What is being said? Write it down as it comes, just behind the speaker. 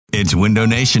It's Window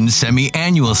Nation's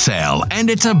semi-annual sale, and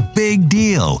it's a big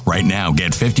deal. Right now,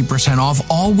 get 50% off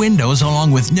all windows along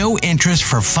with no interest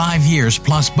for 5 years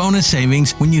plus bonus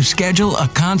savings when you schedule a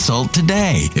consult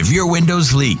today. If your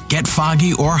windows leak, get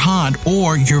foggy or hot,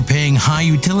 or you're paying high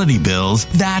utility bills,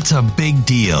 that's a big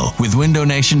deal. With Window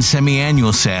Nation's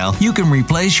semi-annual sale, you can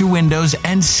replace your windows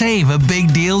and save a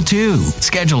big deal too.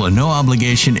 Schedule a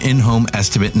no-obligation in-home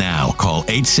estimate now. Call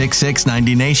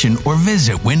 866-90-NATION or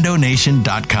visit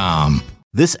windownation.com.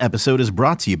 This episode is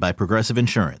brought to you by Progressive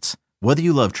Insurance. Whether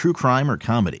you love true crime or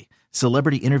comedy,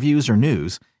 celebrity interviews or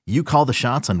news, you call the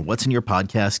shots on what's in your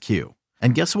podcast queue.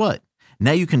 And guess what?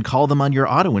 Now you can call them on your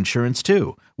auto insurance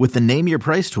too with the Name Your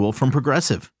Price tool from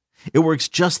Progressive. It works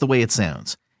just the way it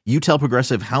sounds. You tell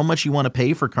Progressive how much you want to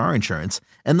pay for car insurance,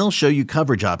 and they'll show you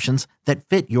coverage options that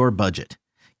fit your budget.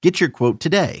 Get your quote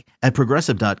today at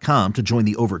Progressive.com to join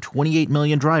the over 28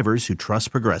 million drivers who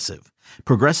trust Progressive.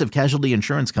 Progressive Casualty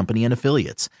Insurance Company and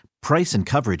Affiliates. Price and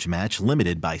coverage match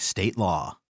limited by state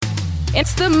law.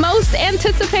 It's the most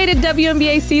anticipated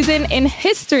WNBA season in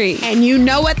history. And you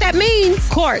know what that means.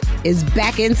 Court is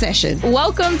back in session.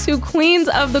 Welcome to Queens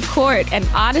of the Court, an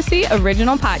Odyssey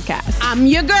original podcast. I'm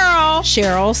your girl,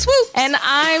 Cheryl Swoops. And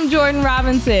I'm Jordan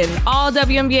Robinson. All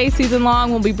WNBA season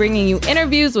long, we'll be bringing you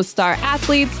interviews with star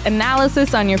athletes,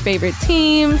 analysis on your favorite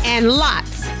teams, and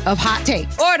lots of hot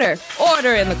takes.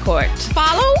 Order in the court.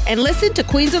 Follow and listen to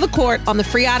Queens of the Court on the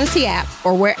free Odyssey app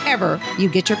or wherever you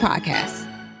get your podcasts.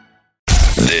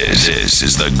 This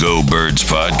is the Go Birds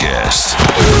Podcast.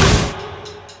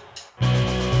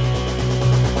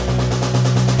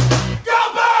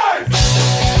 Go Birds!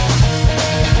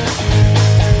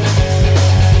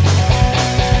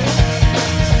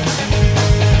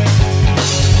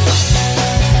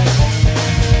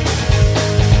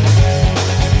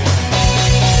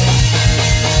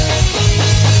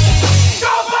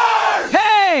 Go Birds!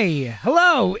 Hey,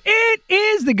 hello. It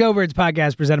is the Go Birds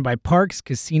Podcast presented by Parks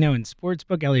Casino and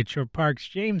Sportsbook. Elliott Shore Parks,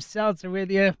 James Seltzer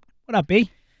with you. What up,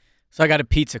 B? So I got a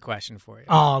pizza question for you.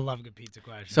 Oh, I love a good pizza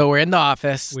question. So we're in the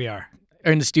office. We are.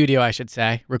 Or in the studio, I should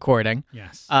say, recording.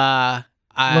 Yes.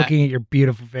 Looking at your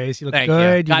beautiful face. You look thank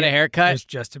good. You. Got a haircut? I was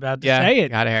just about to Yeah, say it.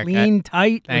 got a haircut. Clean,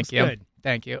 tight. Thank looks you. Good.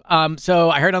 Thank you.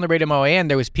 So I heard on the radio on my way in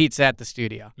there was pizza at the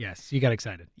studio. Yes, you got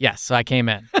excited. Yes, so I came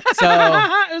in. So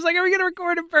I was like, are we going to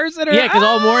record in person? Or, yeah, because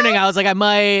all morning I was like, I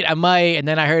might, and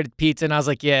then I heard pizza and I was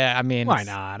like, yeah, I mean, why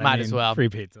not? Might as well. Free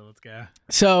pizza. Let's go.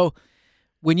 So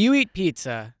when you eat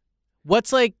pizza,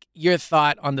 what's like your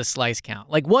thought on the slice count?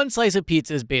 Like one slice of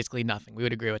pizza is basically nothing. We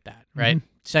would agree with that, right? Mm-hmm.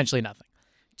 Essentially nothing.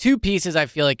 2 pieces I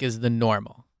feel like is the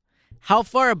normal. How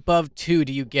far above 2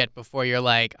 do you get before you're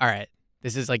like, all right,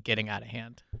 this is like getting out of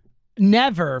hand?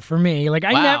 Never for me. Like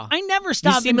Wow. I never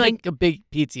stop. You seem like a big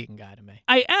pizza eating guy to me.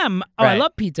 I am. Oh, I Right.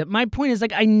 love pizza. My point is,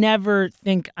 like, I never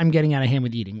think I'm getting out of hand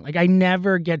with eating. Like, I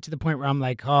never get to the point where I'm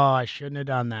like, oh, I shouldn't have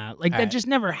done that. Like, All that right. just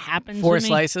never happens. 4 with me.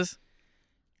 slices?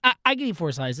 I can eat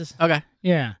 4 slices. Okay.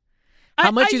 Yeah.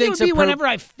 How much I you think's would be whenever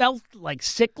I felt like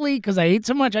sickly because I ate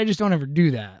so much. I just don't ever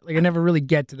do that. Like, I never really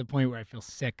get to the point where I feel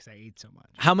sick because I ate so much.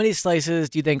 How many slices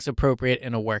do you think is appropriate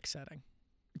in a work setting?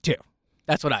 2.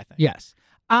 That's what I think. Yes.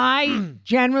 I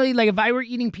generally, like, if I were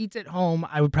eating pizza at home,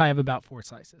 I would probably have about 4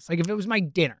 slices. Like, if it was my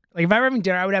dinner. Like, if I were having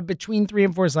dinner, I would have between 3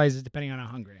 and 4 slices, depending on how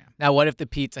hungry I am. Now, what if the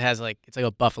pizza has it's like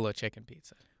a buffalo chicken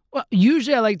pizza? Well,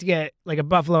 usually I like to get, like, a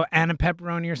buffalo and a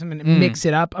pepperoni or something and mix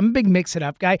it up. I'm a big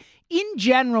mix-it-up guy. In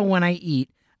general, when I eat,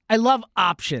 I love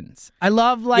options. I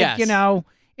love, like, Yes. you know,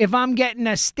 if I'm getting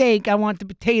a steak, I want the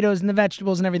potatoes and the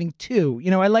vegetables and everything, too.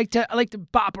 You know, I like to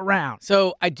bop around.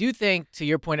 So I do think, to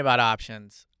your point about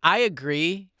options, I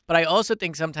agree, but I also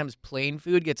think sometimes plain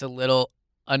food gets a little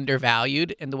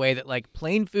undervalued in the way that, like,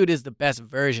 plain food is the best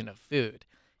version of food.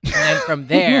 And then from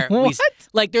there,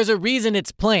 there's a reason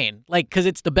it's plain, like, because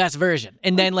it's the best version.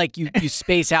 And then, like, you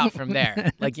space out from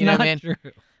there. Like, you know what I mean? True.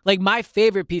 Like, my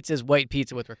favorite pizza is white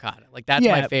pizza with ricotta. Like, that's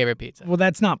my favorite pizza. Well,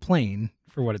 that's not plain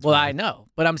for what it's Well, worth. I know,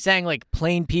 but I'm saying, like,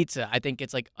 plain pizza, I think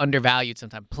it's, like, undervalued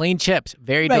sometimes. Plain chips,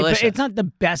 very Right, delicious. but it's not the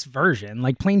best version.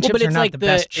 Like, plain chips but are it's not like the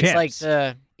best chips. It's like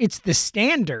the It's the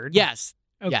standard. yes,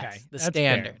 Okay, yes, the that's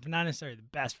standard. fair, but not necessarily the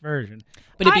best version.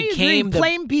 But it I became agree, the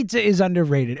plain pizza is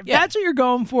underrated. If Yeah. that's what you're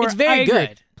going for, It's very I agree.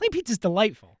 good. Plain pizza's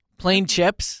delightful. plain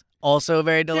chips, also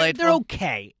very delightful. They're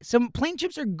okay. Some plain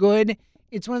chips are good.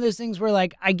 It's one of those things where,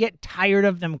 like, I get tired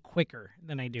of them quicker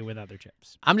than I do with other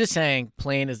chips. I'm just saying,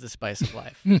 plain is the spice of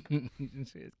life.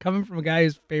 Coming from a guy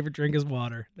whose favorite drink is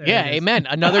water. There Yeah, it is. amen.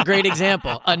 Another great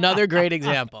example. Another great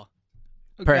example.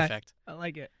 Okay, Perfect. I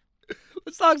like it.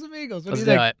 Let's talk some Eagles. What Let's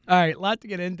do you do think? it. All right, a lot to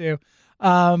get into.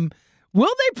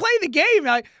 Will they play the game?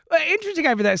 Interesting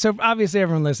guy for that. So obviously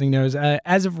everyone listening knows,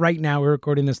 as of right now, we're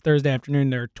recording this Thursday afternoon,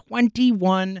 there are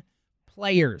 21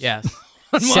 players. Yes.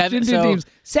 On Washington teams.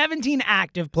 17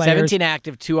 active players. 17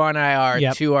 active, 2 on IR,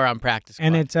 Yep. 2 are on practice squad.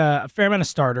 And it's a fair amount of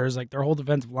starters, like their whole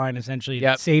defensive line essentially.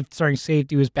 Yep. Starting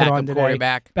safety was put on backup today.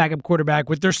 quarterback. Backup quarterback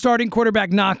with their starting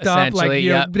quarterback knocked up. Like, Essentially, you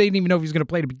know, yep. they didn't even know if he was going to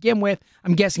play to begin with.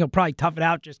 I'm guessing he'll probably tough it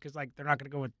out just because like they're not going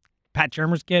to go with Pat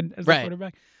Shermer's kid as the Right.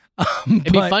 quarterback.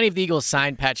 It'd be funny if the Eagles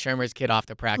signed Pat Shermer's kid off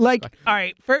the practice Like, squad. all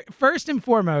right, first and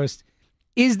foremost,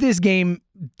 is this game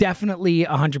definitely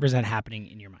 100% happening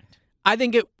in your mind? I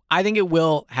think it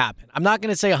will happen. I'm not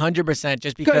going to say 100%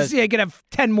 just because. You could have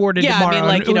 10 more to Yeah, tomorrow. I mean,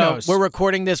 like, who knows? we're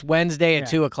recording this Wednesday at Yeah.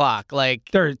 2 o'clock. Like,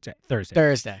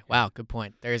 Thursday. Wow, good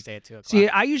point. Thursday at 2 o'clock. See,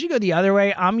 I usually go the other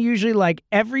way. I'm usually like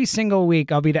every single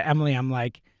week I'll be to Emily. I'm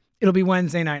like, it'll be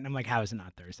Wednesday night, and I'm like, how is it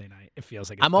not Thursday night? It feels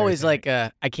like it's I'm always Thursday like,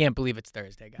 night. I can't believe it's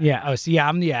Thursday, guys. Yeah. Oh, so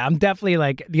I'm definitely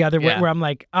like the other way Yeah. where I'm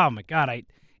like, oh my god,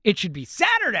 it should be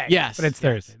Saturday. Yes, but it's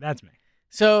Thursday. That's me.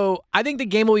 So I think the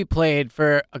game will be played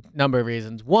for a number of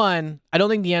reasons. One, I don't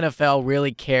think the NFL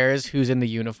really cares who's in the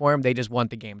uniform. They just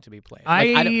want the game to be played. I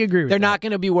don't- agree with They're that. not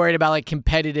going to be worried about like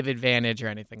competitive advantage or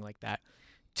anything like that.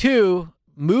 Two,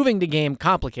 moving the game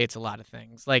complicates a lot of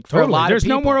things. Like for Totally. a lot There's of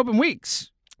people, no more open weeks.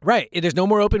 right? There's no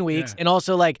more open weeks, Yeah. and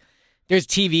also like there's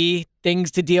TV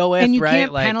things to deal with, And you right?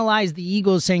 can't like, penalize the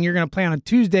Eagles saying you're going to play on a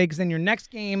Tuesday because then your next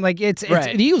game, like it's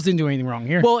Right. the Eagles didn't do anything wrong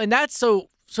here. Well, and that's so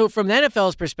from the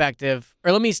NFL's perspective,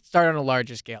 or let me start on a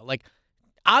larger scale. Like,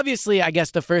 obviously, I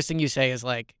guess the first thing you say is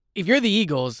like, if you're the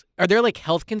Eagles, are there like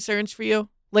health concerns for you?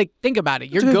 Like, think about it.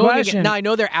 You're That's a good going question. again. Now, I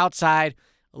know they're outside.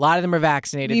 A lot of them are I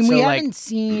vaccinated. mean, so we like, haven't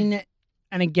seen,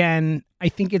 and again, I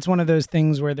think it's one of those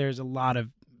things where there's a lot of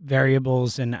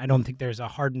variables, and I don't think there's a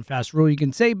hard and fast rule you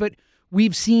can say, but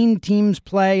we've seen teams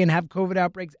play and have COVID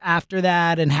outbreaks after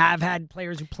that, and have had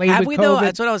players who played have with we COVID. though?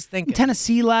 That's what I was In thinking.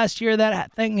 Tennessee last year,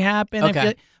 that thing happened. I Okay. feel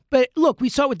like- but look, we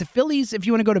saw it with the Phillies. If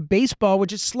you want to go to baseball,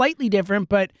 which is slightly different,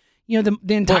 but you know the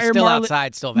Well, entire still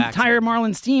outside, still vaccinated. entire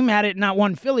Marlins team had it. Not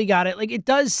one Philly got it. Like it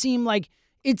does seem like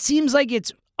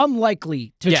it's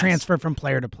unlikely to Yes. transfer from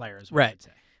player to player. Is what Right. I'd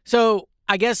say. So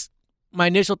I guess my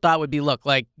initial thought would be, look,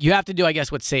 like you have to do, I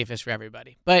guess, what's safest for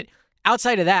everybody. But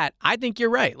outside of that, I think you're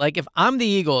right. Like if I'm the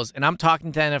Eagles and I'm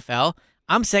talking to NFL,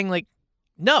 I'm saying like,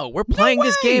 no, we're playing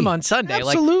this way. game on Sunday.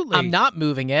 Absolutely. Like I'm not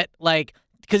moving it. Like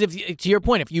because if to your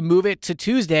point, if you move it to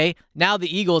Tuesday, now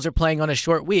the Eagles are playing on a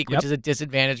short week, which Yep. is a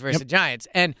disadvantage versus the Giants.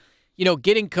 And you know,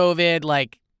 getting COVID,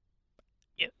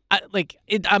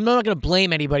 I'm not going to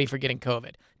blame anybody for getting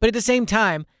COVID, but at the same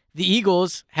time, the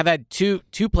Eagles have had two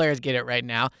players get it right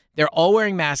now. They're all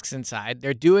wearing masks inside.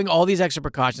 They're doing all these extra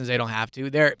precautions they don't have to.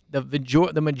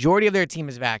 The majority of their team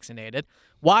is vaccinated.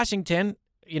 Washington,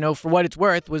 you know, for what it's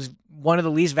worth, was one of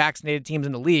the least vaccinated teams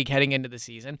in the league heading into the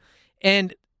season.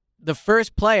 And the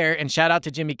first player, and shout out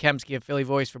to Jimmy Kempski of Philly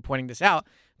Voice for pointing this out,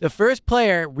 the first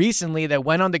player recently that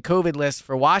went on the COVID list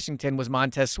for Washington was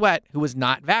Montez Sweat, who was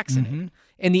not vaccinated. Mm-hmm.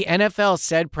 And the NFL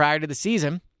said prior to the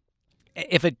season,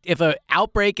 if a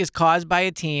outbreak is caused by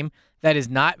a team that is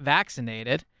not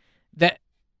vaccinated,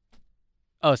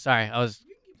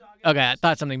 I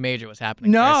thought something major was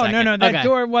happening. for a No. second. That Okay.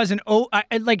 door wasn't.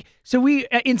 So we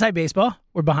inside baseball,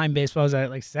 or behind baseball, as I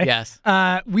like to say. Yes.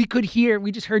 We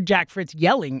just heard Jack Fritz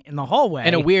yelling in the hallway.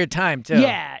 And a weird time too.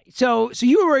 Yeah. So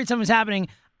you were worried something was happening.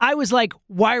 I was like,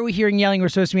 why are we hearing yelling? We're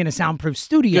supposed to be in a soundproof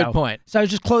studio. Good point. So I was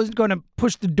just going to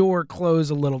push the door close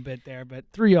a little bit there, but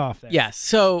threw you off there. Yes.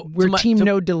 So We're team to-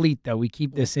 no delete, though. We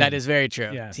keep this in. That is very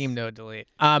true. Yes. Team no delete.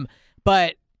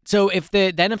 But so if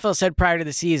the NFL said prior to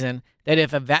the season that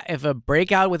if a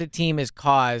breakout with a team is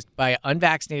caused by an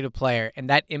unvaccinated player and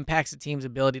that impacts the team's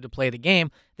ability to play the game,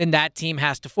 then that team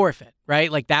has to forfeit,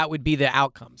 right? Like that would be the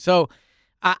outcome. So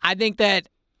I think that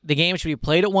the game should be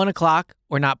played at 1 o'clock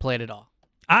or not played at all.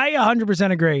 I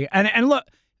 100% agree. And look,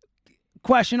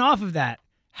 question off of that.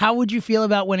 How would you feel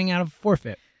about winning out of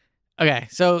forfeit? Okay,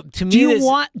 so to me,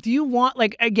 Do you want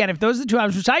like again, if those are the two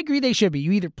options, which I agree they should be,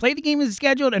 you either play the game as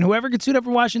scheduled and whoever gets suited up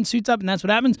for Washington suits up and that's what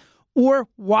happens, or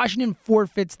Washington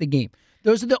forfeits the game.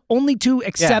 Those are the only two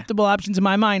acceptable options in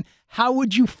my mind. How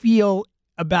would you feel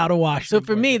about a Washington? So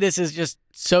for me, forfeit? this is just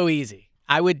so easy.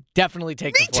 I would definitely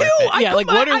take Me the forfeit. too. Yeah, like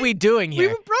what are we doing We here?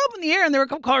 were brought up in the air and there were a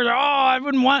couple callers like, I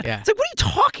wouldn't want. Yeah. It's like, what are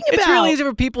you talking about? It's really easy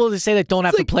for people to say that don't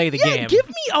have It's to like, play the yeah, game. Give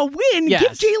me a win.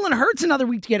 Yes. Give Jalen Hurts another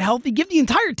week to get healthy. Give the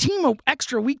entire team an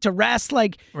extra week to rest.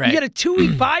 Like Right. you get a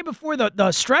 2-week bye before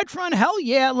the stretch run. Hell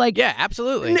yeah. Like Yeah,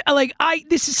 absolutely.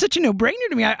 this is such a no-brainer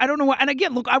to me. I don't know what. And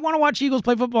again, look, I want to watch Eagles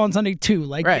play football on Sunday too.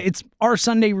 Like Right. it's our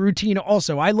Sunday routine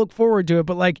also. I look forward to it.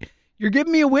 But like you're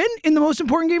giving me a win in the most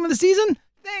important game of the season.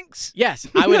 thanks. Yes,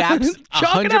 I would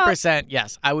Chalk it up. 100%.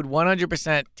 Yes, I would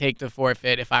 100% take the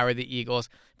forfeit if I were the Eagles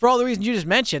for all the reasons you just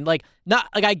mentioned. Like, not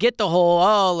like I get the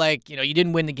whole you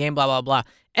didn't win the game, blah blah blah.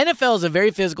 NFL is a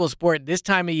very physical sport this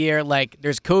time of year. Like,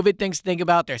 there's COVID things to think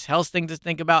about. There's health things to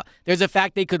think about. There's the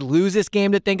fact they could lose this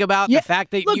game to think about. Yeah. The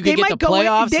fact that Look, you could get the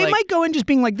playoffs. They might go in just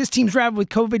being like, this team's rabid with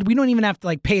COVID. We don't even have to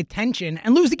like pay attention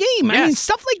and lose the game. I Yes. mean,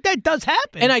 stuff like that does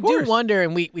happen. And of I course. do wonder,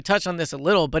 and we touched on this a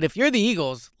little, but if you're the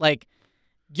Eagles, like,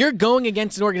 you're going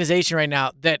against an organization right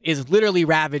now that is literally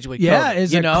ravaged with COVID.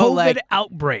 It's you a know? COVID like,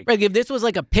 outbreak. like, if this was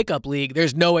like a pickup league,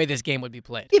 there's no way this game would be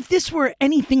played. If this were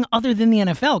anything other than the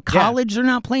NFL, college, they're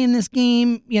not playing this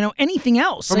game, anything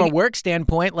else. From Like, a work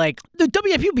standpoint, like, the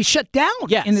WFP would be shut down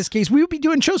Yes. in this case. We would be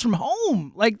doing shows from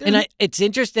home. it's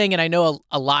interesting, and I know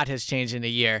a lot has changed in a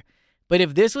year, but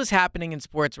if this was happening in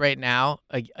sports right now,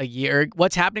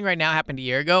 what's happening right now happened a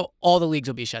year ago, all the leagues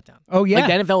would be shut down. Oh, yeah. Like,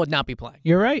 the NFL would not be playing.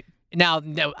 You're right. Now,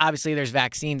 obviously, there's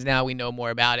vaccines now. We know more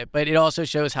about it, but it also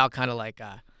shows how kind of like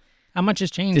How much has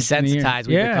changed? in a year? desensitized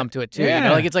we've become to it too. Yeah. You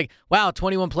know, like it's like, wow,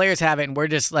 21 players have it, and we're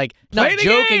just like Play not the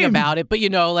joking game. about it, but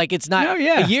like it's not. No,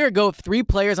 yeah. A year ago, if 3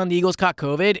 players on the Eagles caught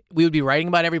COVID, we would be writing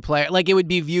about every player. Like, it would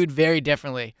be viewed very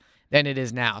differently than it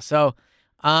is now. So,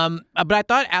 but I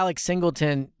thought Alex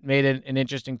Singleton made an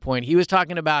interesting point. He was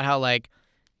talking about how, like,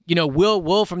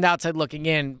 we'll from the outside looking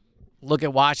in, look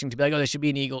at Washington to be like, oh, this should be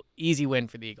an easy win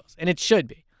for the Eagles, and it should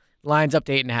be. Line's up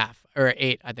to 8.5 or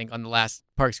 8, I think, on the last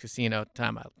Parks Casino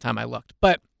time I looked.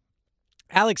 But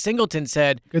Alex Singleton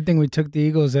said, Good thing we took the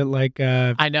Eagles at like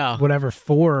I know. whatever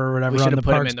 4 or whatever We on should've the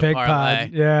put 'em Parks in the Pick parlay.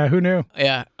 Pod. Yeah, who knew?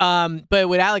 Yeah. But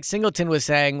what Alex Singleton was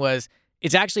saying was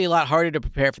it's actually a lot harder to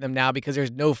prepare for them now because there's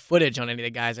no footage on any of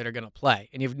the guys that are going to play,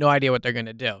 and you have no idea what they're going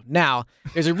to do. Now,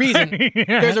 there's a reason.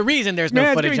 There's a reason there's no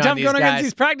Man, footage it's on gonna these be tough going guys. against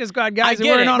these practice squad guys I who get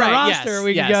weren't it, on right, a roster. Yes,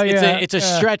 We yes. could go, It's a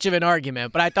stretch of an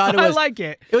argument, but I thought it was. I like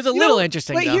it. It was a little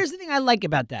interesting, Wait, though. here's the thing I like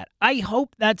about that. I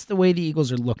hope that's the way the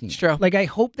Eagles are looking. It's true. Like, I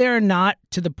hope they're not,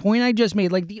 to the point I just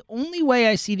made, like, the only way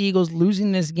I see the Eagles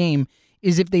losing this game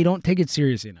is if they don't take it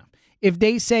seriously enough. If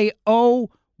they say,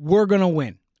 oh, we're going to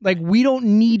win. Like, we don't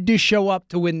need to show up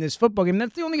to win this football game.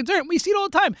 That's the only concern. We see it all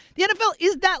the time. The NFL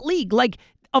is that league. Like,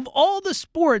 of all the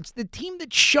sports, the team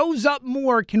that shows up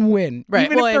more can win, Right.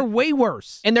 even Well, if they're and- way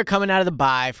worse. And they're coming out of the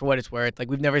bye for what it's worth. Like,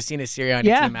 we've never seen a Sirianni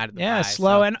team out of the bye.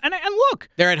 slow. so. And look,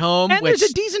 They're at home, and which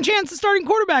there's a decent chance the starting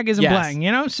quarterback isn't Yes.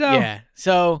 playing, so. yeah.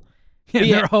 So Yeah,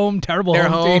 yeah, they're home, terrible they're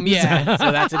home home, teams. yeah.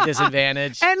 So that's a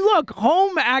disadvantage. And look,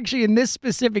 home actually in this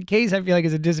specific case, I feel like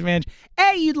is a disadvantage.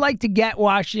 A, you'd like to get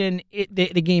Washington,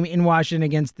 the game in Washington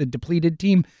against the depleted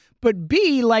team. But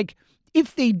B, like,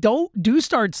 if they do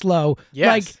start slow, Yes.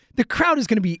 like, the crowd is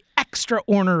going to be extra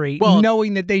ornery, Well,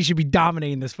 knowing that they should be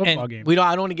dominating this football game. I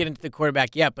don't want to get into the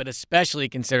quarterback yet, but especially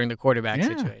considering the quarterback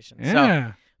situation. So,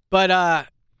 Yeah. but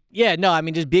yeah, no, I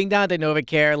mean, just being down at the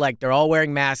NovaCare, like, they're all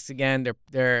wearing masks again.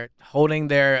 They're holding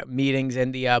their meetings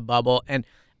in the bubble, and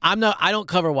I don't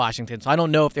cover Washington, so I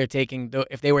don't know if they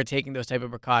were taking those type of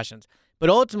precautions. But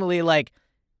ultimately, like,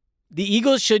 the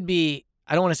Eagles should be,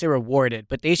 I don't want to say rewarded,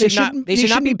 but they should not be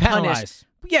shouldn't punished. penalized.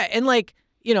 Yeah, and like,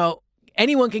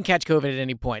 anyone can catch COVID at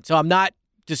any point. So I'm not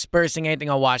dispersing anything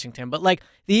on Washington, but like,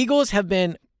 the Eagles have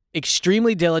been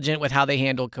extremely diligent with how they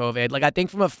handle COVID. Like, I think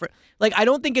I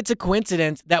don't think it's a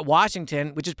coincidence that Washington,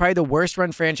 which is probably the worst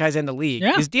run franchise in the league,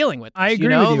 Yeah. is dealing with this. I agree you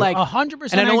know? with you. Like,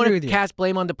 100% and I don't agree want with to you. cast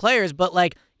blame on the players, but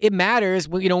like, it matters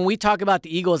when we talk about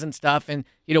the Eagles and stuff, and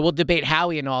we'll debate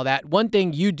Howie and all that. One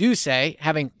thing you do say,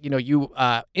 having you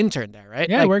interned there, right?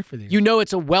 Yeah, I like, worked for the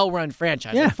it's a well-run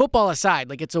franchise. Yeah. Like, football aside,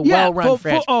 like, it's a well-run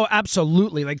franchise. Oh,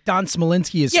 absolutely. Like, Don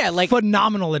Smolinski is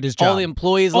phenomenal at his job. All the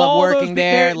employees All love those- working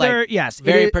there. they're- yes,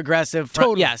 very it is- progressive.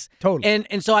 Totally, Yes, totally.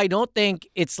 And so I don't think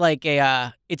it's like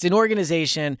it's an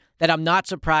organization that I'm not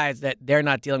surprised that they're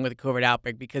not dealing with a COVID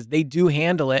outbreak, because they do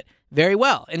handle it very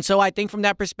well. And so I think from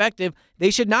that perspective, they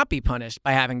should not be punished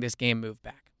by having this game moved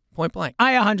back. Point blank.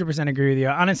 I 100% agree with you.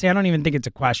 Honestly, I don't even think it's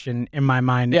a question in my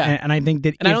mind. Yeah. And I think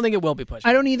that And I don't think it will be pushed.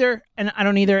 I don't either. And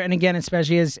again,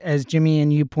 especially as Jimmy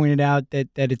and you pointed out that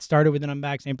it started with an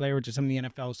unvaccinated player, which is something the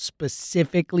NFL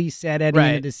specifically said at the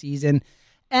end of the season.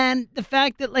 And the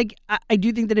fact that, like, I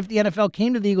do think that if the NFL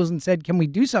came to the Eagles and said, can we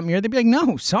do something here? They'd be like,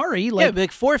 no, sorry. Yeah, Like, it'd be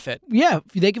like forfeit. yeah,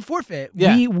 they can forfeit.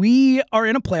 Yeah. We are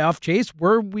in a playoff chase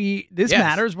where this Yes.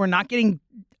 matters. We're not getting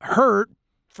hurt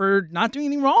for not doing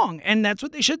anything wrong. And that's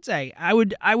what they should say. I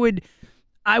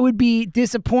would be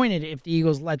disappointed if the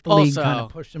Eagles let the league Also, kind of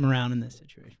push them around in this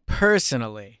situation.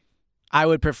 Personally, I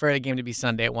would prefer the game to be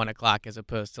Sunday at 1:00 as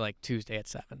opposed to like Tuesday at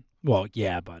 7. Well,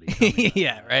 yeah, buddy.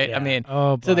 Yeah, right. Yeah. I mean,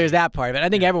 Oh, so there's that part of it. I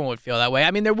think everyone would feel that way. I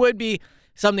mean, there would be,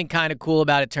 something kind of cool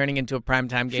about it turning into a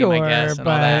primetime game, Sure, I guess, and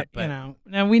but, all that. you know,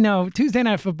 and we know Tuesday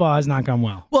Night Football has not gone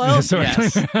well. Well,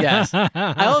 historically. yes.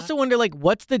 I also wonder, like,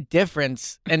 what's the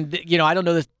difference? And, you know, I don't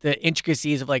know the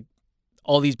intricacies of, like,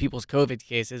 all these people's COVID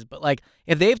cases, but, like,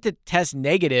 if they have to test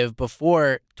negative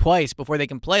twice before they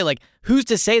can play, like, who's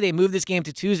to say they move this game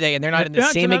to Tuesday and they're not in the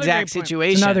That's same another exact great point.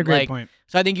 situation? It's another great Like, point.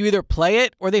 So I think you either play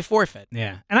it or they forfeit.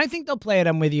 Yeah, and I think they'll play it.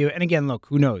 I'm with you. And again, look,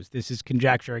 who knows? This is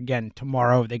conjecture. Again,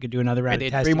 tomorrow they could do another round They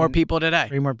of had testing. 3 more people today.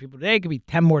 3 more people today. It could be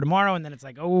 10 more tomorrow, and then it's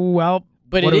like, oh well.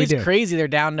 But what it do we is do? crazy. They're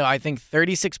down to, I think,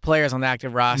 36 players on the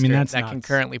active roster that's that can nuts.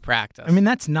 currently practice. I mean,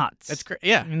 that's nuts. That's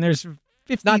yeah. I mean, there's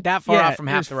 50. Not that far off from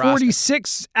half there's the roster.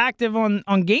 46 active on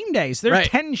game days. They're Right.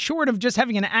 10 short of just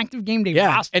having an active game day Yeah,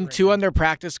 roster. and right 2 now. on their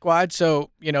practice squad. So,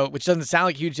 you know, which doesn't sound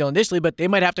like a huge deal initially, but they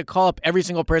might have to call up every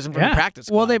single person from the practice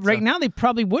squad. Well, right now they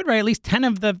probably would, right? At least 10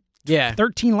 of the Yeah.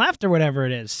 13 left or whatever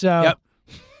it is. So, Yep.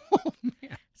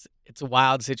 It's a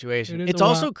wild situation. It is It's a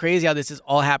also wild- crazy how this is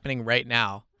all happening right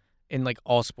now in, like,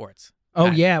 all sports. Oh,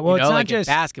 yeah. Well, you know, it's not like in just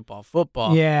basketball,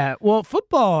 football. Yeah, well,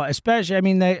 football especially. I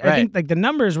mean, I Right. think like the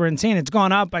numbers were insane. It's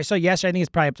gone up. I saw yesterday. I think it's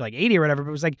probably up to like 80 or whatever. But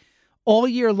it was like all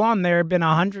year long there have been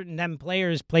 110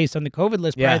 players placed on the COVID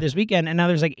list prior Yeah. to this weekend, and now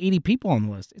there's like 80 people on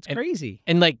the list. It's And- crazy.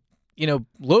 And, like, you know,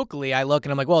 locally, I look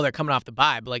and I'm like, well, they're coming off the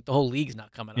bye, but, like, the whole league's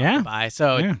not coming Yeah. off the bye.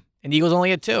 So, Yeah. and the Eagles only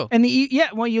had 2. And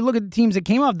well, you look at the teams that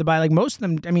came off the bye. Like most of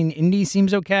them, I mean, Indy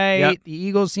seems okay. Yep. The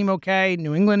Eagles seem okay.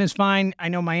 New England is fine. I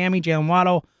know Miami, Jalen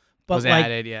Waddle. But Was like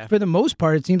added, yeah. for the most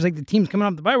part, it seems like the teams coming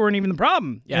off the bye weren't even the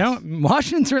problem. Yes. You know,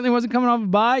 Washington certainly wasn't coming off a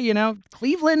bye. You know,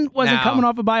 Cleveland wasn't No. coming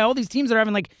off a bye. All these teams that are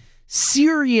having like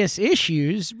serious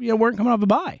issues, weren't coming off a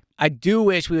bye. I do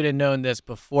wish we would have known this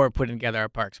before putting together our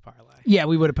Parks parlay. Yeah,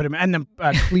 we would have put them. And the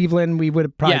Cleveland, we would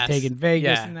have probably Yes. taken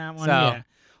Vegas Yeah. in that one. So- Yeah.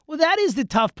 Well, that is the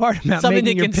tough part about Something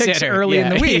making to your picks consider. early in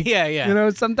Yeah. the week. Yeah, yeah. You know,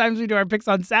 sometimes we do our picks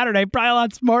on Saturday. Probably a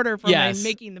lot smarter from Yes. a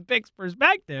making the picks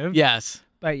perspective. Yes.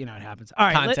 But, it happens. All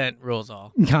right. Content rules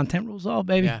all. Content rules all,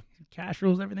 baby. Yeah. Cash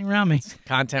rules everything around me.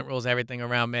 Content rules everything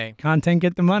around me. Content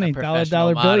get the money. A Dollar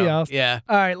professional bill, motto. y'all. Yeah.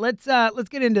 All right, let's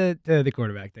get into the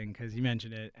quarterback thing because you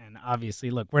mentioned it, and obviously,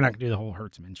 look, we're not gonna do the whole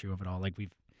Hurts Minshew of it all. Like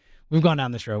we've gone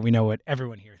down this road. We know what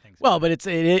everyone here thinks. Well, about but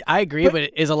I agree, but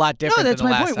it is a lot different no, that's than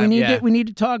the my last point. time. We need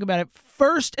to talk about it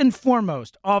first and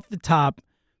foremost. Off the top,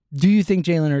 do you think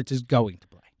Jalen Hurts is going to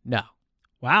play? No.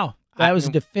 Wow, that was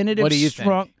a definitive. What do you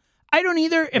strong. think? I don't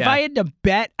either. If Yeah. I had to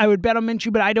bet, I would bet on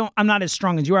Minshew, but I'm not as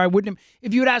strong as you are. I wouldn't.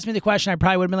 If you had asked me the question, I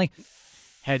probably would have been like,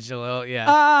 Hedged a little,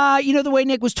 yeah. the way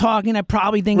Nick was talking, I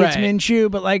probably think it's Right.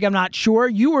 Minshew, but like I'm not sure.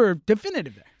 You were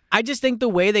definitive there. I just think the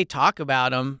way they talk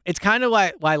about him, it's kind of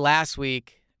why last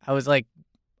week I was like,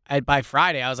 by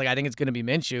Friday, I was like, I think it's going to be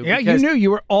Minshew. Yeah, because, you knew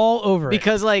you were all over it.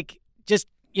 Because, like, just,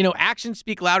 actions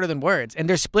speak louder than words, and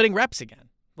they're splitting reps again.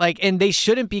 Like, and they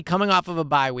shouldn't be coming off of a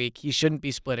bye week. He shouldn't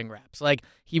be splitting reps. Like,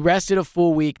 he rested a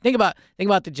full week. Think about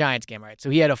the Giants game, right? So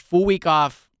he had a full week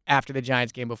off after the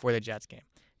Giants game before the Jets game.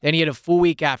 Then he had a full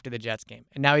week after the Jets game.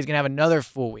 And now he's going to have another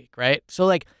full week, right? So,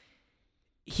 like,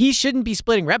 he shouldn't be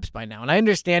splitting reps by now. And I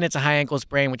understand it's a high ankle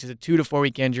sprain, which is a 2 to 4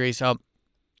 week injury. So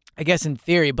I guess in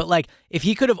theory, but like if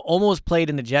he could have almost played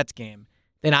in the Jets game,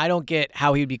 then I don't get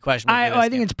how he would be questionable. I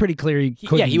think it's pretty clear he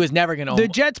couldn't. he was never going to. The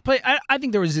Jets play. I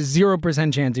think there was a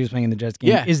 0% chance he was playing in the Jets game.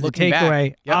 Yeah, is the looking back.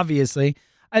 takeaway? Yep. Obviously,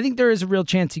 I think there is a real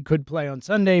chance he could play on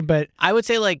Sunday, but I would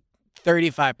say like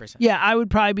 35%. yeah, I would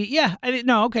probably be. Yeah,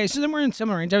 no, okay. So then we're in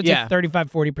similar range. I would Yeah. say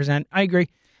 35-40%. I agree.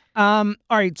 All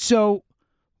right, so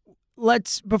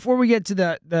before we get to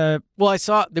the Well, I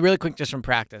saw the really quick just from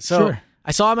practice. So Sure.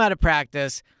 I saw him out of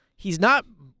practice. He's not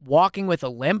walking with a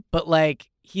limp, but like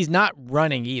he's not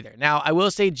running either. Now, I will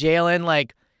say Jalen,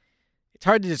 like, it's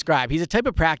hard to describe. He's a type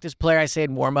of practice player, I say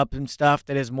in warm-up and stuff,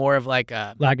 that is more of like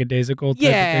a lackadaisical type of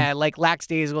yeah, thing. like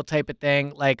lackadaisical type of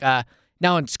thing. Like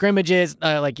now in scrimmages,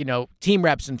 like team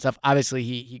reps and stuff. Obviously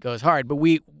he goes hard, but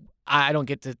I don't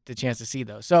get the chance to see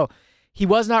those. So he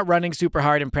was not running super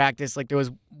hard in practice. Like there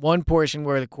was one portion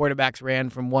where the quarterbacks ran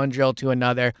from one drill to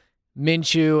another.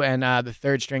 Minshew and the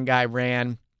third string guy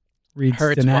ran. Reed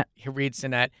Hurts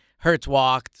Stinnett. Hurts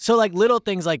walked. So like little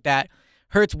things like that.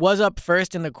 Hurts was up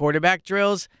first in the quarterback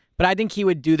drills, but I think he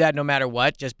would do that no matter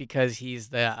what, just because he's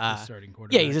the starting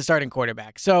quarterback. yeah, he's a starting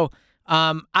quarterback. So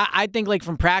I think like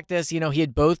from practice, he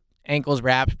had both ankles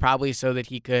wrapped probably so that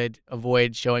he could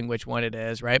avoid showing which one it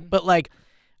is, right? But like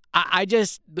I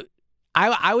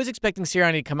was expecting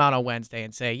Sirianni to come out on Wednesday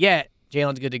and say, yeah,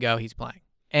 Jalen's good to go, he's playing.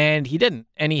 And he didn't.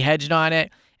 And he hedged on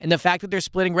it. And the fact that they're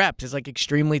splitting reps is like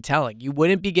extremely telling. You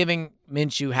wouldn't be giving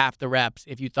Minshew half the reps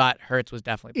if you thought Hurts was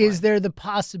definitely playing. Is there the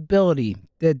possibility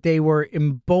that they were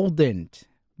emboldened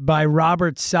by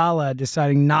Robert Saleh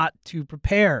deciding not to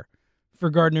prepare for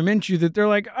Gardner Minshew that they're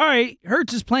like, all right,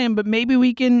 Hurts is playing, but maybe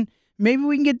we can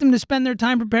get them to spend their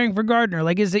time preparing for Gardner.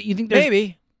 Like, is it, you think there's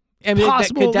maybe? I mean, that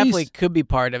possible, could definitely least? could be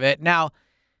part of it. Now,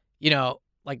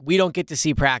 like we don't get to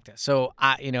see practice. So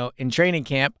in training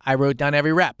camp, I wrote down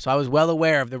every rep. So I was well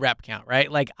aware of the rep count,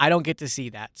 right? Like I don't get to see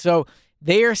that. So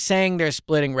they are saying they're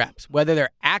splitting reps. Whether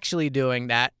they're actually doing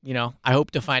that, I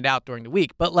hope to find out during the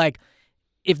week. But like,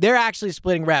 if they're actually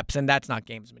splitting reps, then that's not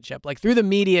gamesmanship. Like through the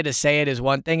media to say it is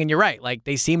one thing, and you're right. Like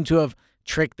they seem to have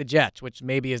tricked the Jets, which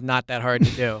maybe is not that hard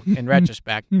to do in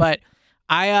retrospect. But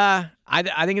I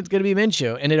think it's going to be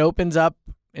Minshew, and it opens up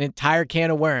an entire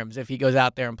can of worms if he goes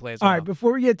out there and plays well. All right,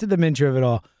 before we get to the Minshew of it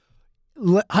all,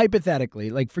 hypothetically,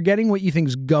 like forgetting what you think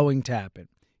is going to happen,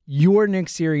 you're Nick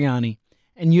Sirianni,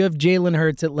 and you have Jalen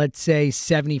Hurts at, let's say,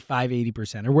 75,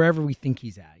 80%, or wherever we think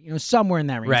he's at, somewhere in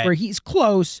that range, Right. where he's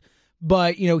close,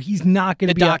 but, he's not going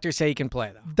to be... The doctors say he can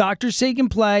play, though. Doctors say he can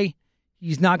play.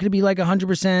 He's not going to be like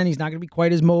 100%. He's not going to be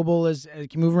quite as mobile, as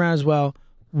can move around as well.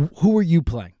 Who are you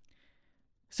playing?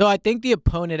 So I think the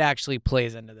opponent actually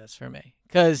plays into this for me.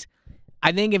 Because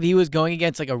I think if he was going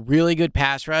against like a really good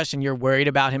pass rush and you're worried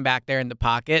about him back there in the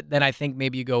pocket, then I think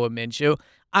maybe you go with Minshew.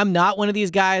 I'm not one of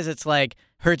these guys that's like,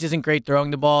 Hurts isn't great throwing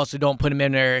the ball, so don't put him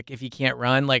in there if he can't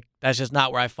run. Like, that's just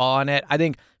not where I fall on it. I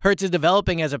think Hurts is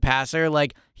developing as a passer.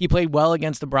 Like, he played well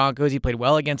against the Broncos. He played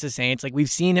well against the Saints. Like,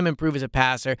 we've seen him improve as a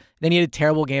passer. Then he had a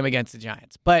terrible game against the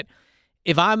Giants. But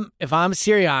if I'm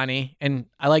Sirianni, and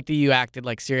I like that you acted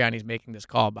like Sirianni's making this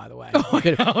call, by the way.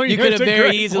 You could have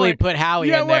very easily put Howie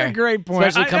in there. Yeah, what a great point.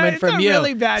 Especially coming from you.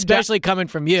 Really bad especially coming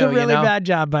from you. It's a really bad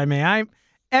job by me.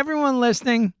 Everyone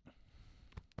listening.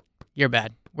 You're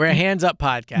bad. We're a hands-up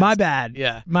podcast. My bad.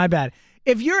 Yeah. My bad.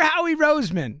 If you're Howie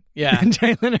Roseman, yeah,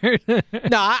 Jalen Hurts.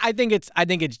 No, I think it's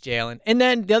Jalen. And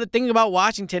then the other thing about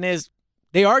Washington is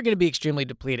they are going to be extremely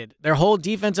depleted. Their whole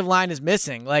defensive line is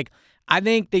missing. Like, I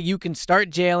think that you can start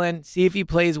Jalen, see if he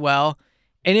plays well,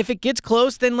 and if it gets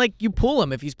close, then like you pull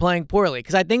him if he's playing poorly.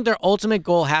 Because I think their ultimate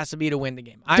goal has to be to win the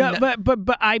game.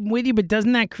 But I'm with you. But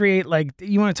doesn't that create like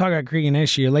you want to talk about creating an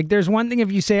issue? Like, there's one thing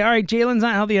if you say, all right, Jalen's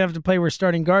not healthy enough to play. We're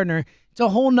starting Gardner. It's a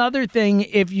whole nother thing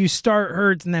if you start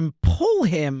Hurts and then pull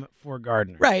him for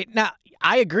Gardner. Right. Now,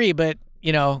 I agree, but,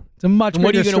 it's a much bigger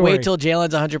what are you going to story. wait till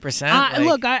Jalen's 100%?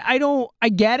 Look, I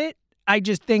get it. I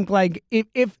just think, like,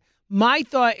 if my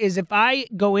thought is if I'm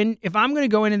going to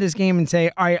go into this game and say,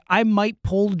 all right, I might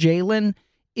pull Jalen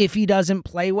if he doesn't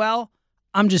play well,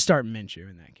 I'm just starting Minshew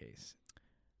in that case.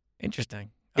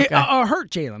 Interesting. Okay. Or hurt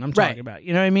Jalen, I'm talking about.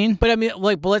 You know what I mean? But I mean,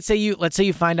 like, but let's say you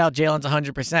find out Jalen's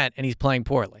 100% and he's playing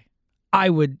poorly. I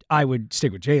would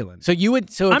stick with Jalen. So you would.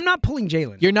 So I'm not pulling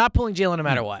Jalen. You're not pulling Jalen no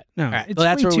matter what. No, all right. it's Well,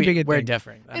 that's way where too big a we're thing.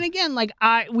 differing. Then. And again, like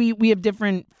we have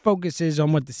different focuses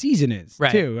on what the season is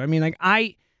too. I mean, like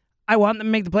I want them to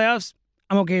make the playoffs.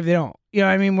 I'm okay if they don't. You know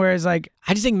what I mean? Whereas like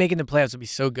I just think making the playoffs would be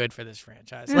so good for this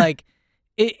franchise. Like,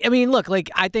 I mean, look, like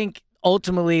I think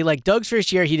ultimately, like Doug's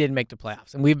first year, he didn't make the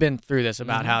playoffs, and we've been through this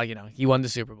about how he won the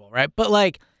Super Bowl, right? But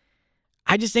like.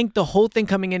 I just think the whole thing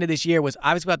coming into this year was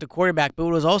obviously about the quarterback, but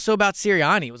it was also about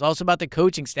Sirianni. It was also about the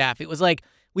coaching staff. It was like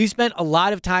we spent a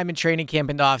lot of time in training camp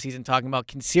and the offseason talking about,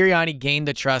 can Sirianni gain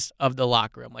the trust of the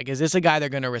locker room? Like, is this a guy they're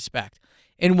going to respect?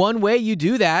 And one way you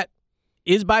do that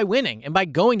is by winning and by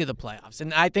going to the playoffs.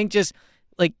 And I think just,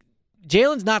 like,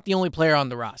 Jalen's not the only player on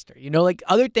the roster. Like,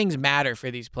 other things matter for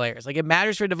these players. Like, it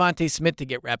matters for Devontae Smith to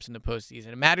get reps in the postseason.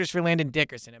 It matters for Landon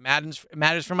Dickerson. It matters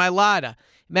for Mailata.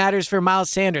 It matters for Miles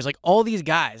Sanders. Like, all these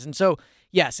guys. And so,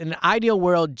 yes, in an ideal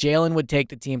world, Jalen would take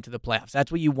the team to the playoffs.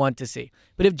 That's what you want to see.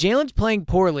 But if Jalen's playing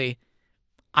poorly,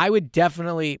 I would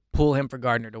definitely pull him for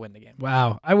Gardner to win the game.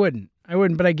 Wow. I wouldn't,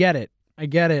 but I get it.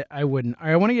 I wouldn't. All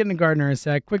right, I want to get into Gardner in a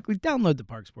sec. Quickly, download the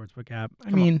Park Sportsbook app.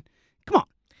 Come on.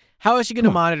 How is she going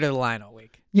to monitor the line all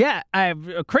week? Yeah, I have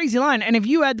a crazy line. And if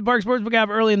you had the Park Sportsbook app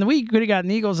early in the week, you could have gotten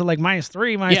the Eagles at like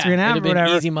 -3, -3.5, or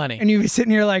whatever. Easy money. And you'd be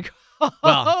sitting here like,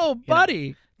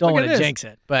 buddy. Don't want to jinx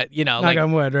it, but knock like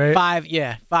on wood, right? 5.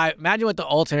 Imagine what the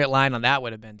alternate line on that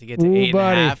would have been to get to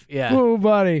 8.5. Yeah. Ooh,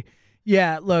 buddy.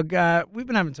 Yeah, look, we've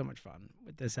been having so much fun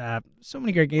with this app. So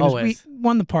many great games. Always. We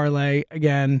won the parlay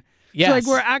again. Yes. So like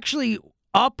we're actually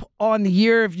up on the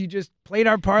year if you just played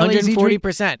our parlays.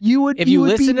 140%. You would if you would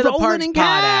listen be to the rolling Parks in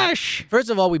Pod app. cash. First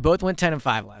of all, we both went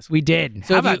 10-5 last week. We did.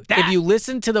 So How about that? if you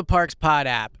listen to the Parks Pod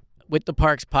app with the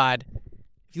Parks Pod,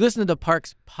 if you listen to the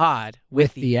Parks Pod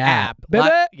with the app,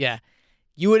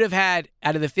 you would have had,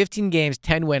 out of the 15 games,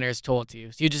 10 winners told to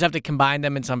you. So you just have to combine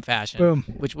them in some fashion. Boom.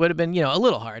 Which would have been, a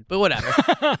little hard, but whatever.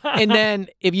 And then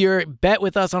if you're bet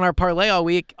with us on our parlay all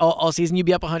week, all season, you'd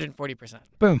be up 140%.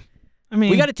 Boom. I mean,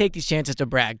 we got to take these chances to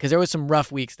brag because there was some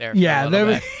rough weeks there.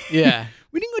 Yeah, yeah.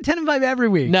 We didn't go 10-5 every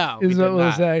week. No, we is did what we'll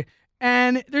not. say.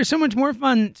 And there's so much more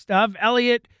fun stuff.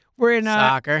 Elliot, we're in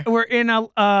Soccer. We're in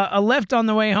a lift on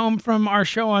the way home from our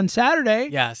show on Saturday.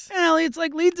 Yes. And Elliot's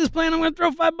like, Leeds is playing. I'm going to throw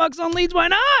 $5 on Leeds. Why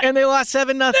not? And they lost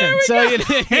 7-0.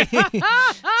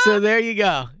 So there you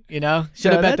go.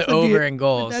 Should have bet the over in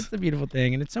goals. That's the beautiful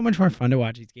thing, and it's so much more fun to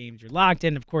watch these games. You're locked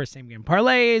in, of course, same game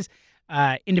parlays,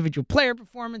 individual player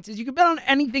performances. You can bet on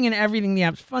anything and everything. The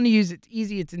app's fun to use. It's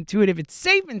easy. It's intuitive. It's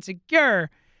safe and secure.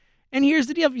 And here's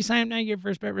the deal. If you sign up now, you get your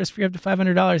first bet risk-free up to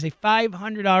 $500. A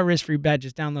 $500 risk-free bet.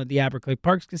 Just download the app or click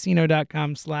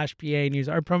parkscasino.com/PA and use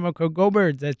our promo code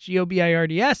GOBIRDS. That's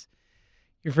GOBIRDS.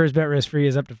 Your first bet risk-free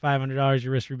is up to $500.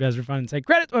 Your risk-free bet is refunded. Site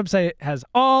credit. The website has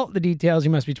all the details. You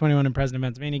must be 21 and present in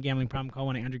Pennsylvania. Gambling problem, call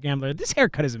 1-800-GAMBLER. This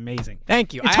haircut is amazing.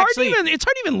 Thank you. It's hard to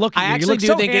even look at you. You look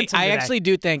so handsome I today. actually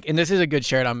do think, and this is a good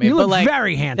shirt on me. You but look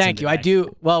very handsome Thank you. today. I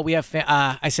do. Well, we have.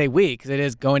 I say we because it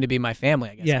is going to be my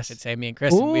family. I guess Yes. I should say me and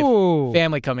Kristen. We Ooh. have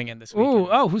family coming in this week.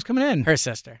 Oh, who's coming in? Her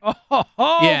sister. Oh,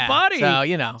 Yeah, buddy.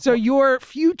 So So your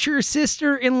future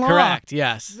sister-in-law. Correct.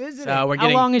 Yes. Visiting. So we're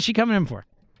getting. How long is she coming in for?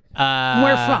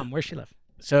 Where from? Where she live?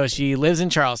 So she lives in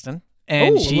Charleston,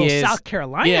 and a she little is South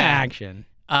Carolina yeah. action.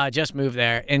 Just moved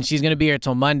there, and she's going to be here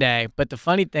till Monday. But the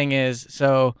funny thing is,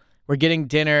 so we're getting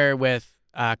dinner with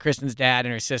Kristen's dad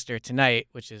and her sister tonight,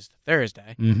 which is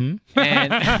Thursday. Mm-hmm.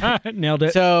 And Nailed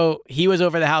it. so he was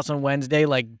over the house on Wednesday,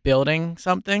 like building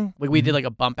something. Like we did like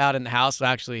a bump out in the house. So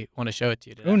I actually want to show it to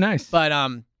you today. Oh, nice. But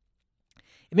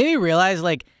it made me realize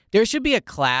like there should be a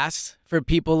class for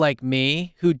people like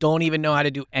me who don't even know how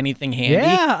to do anything handy.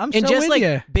 Yeah, I'm and so just with like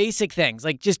ya. basic things.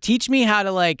 Like just teach me how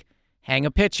to like hang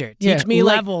a picture. Teach me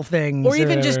level things. or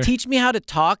even just teach me how to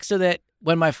talk so that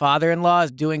when my father-in-law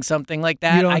is doing something like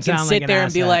that, You don't I can sound sit like an there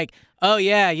and be asset. like, oh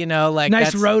yeah, like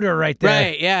nice that's rotor right there.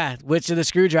 right, yeah. Which of the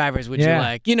screwdrivers would Yeah.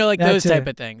 you like? Like That's those type it.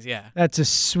 of things. Yeah. That's a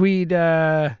sweet.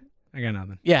 I got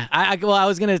nothing. Yeah, I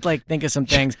was gonna like think of some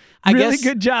things. I really guess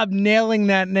good job nailing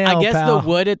that nail. I guess pal. the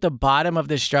wood at the bottom of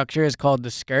the structure is called the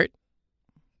skirt.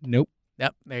 Nope.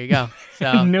 Yep, there you go.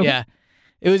 So Nope. yeah,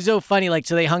 it was so funny. Like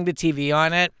so, they hung the TV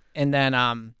on it, and then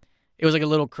it was like a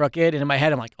little crooked. And in my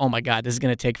head, I'm like, oh my god, this is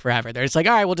gonna take forever. They're just like,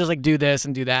 all right, we'll just like do this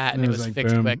and do that, and it was like,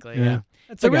 fixed boom. quickly. Yeah. Yeah,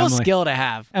 That's it's a like real Emily. skill to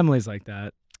have. Emily's like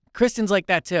that. Kristen's like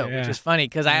that too, Yeah. which is funny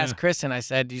because I Yeah. asked Kristen, I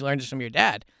said, did you learn this from your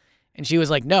dad? And she was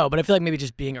like, no, but I feel like maybe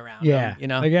just being around Yeah. him,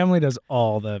 Like Emily does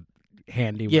all the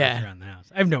handy work Yeah. around the house.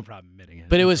 I have no problem admitting it.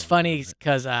 But it No was problem funny with it.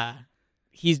 because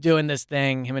he's doing this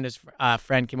thing. Him and his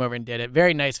friend came over and did it.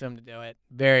 Very nice of him to do it.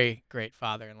 Very great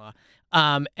father-in-law.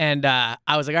 And I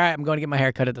was like, all right, I'm going to get my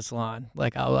hair cut at the salon.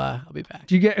 Like, I'll be back.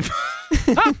 Do you get?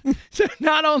 So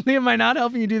not only am I not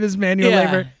helping you do this manual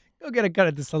Yeah. labor, go get a cut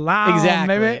at the salon.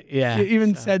 Exactly, Baby. yeah, You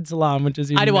even so. said salon, which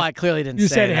is even. I clearly didn't You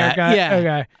say said that. haircut. Yeah.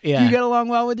 Okay. Yeah. Do you get along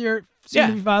well with your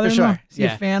soon-to-be Yeah, father-in-law? for sure. Is he a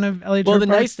Yeah. fan of Elliot Well, the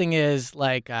Shore Park? nice thing is,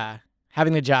 like,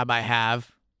 having the job I have,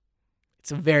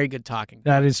 it's a very good talking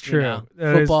That point, is true. know?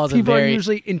 That is- Football is a people very are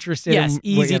usually interested. yes, in what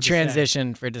you easy have to say.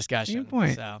 transition for discussion. Good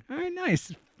point. So All right,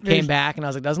 nice. came back and I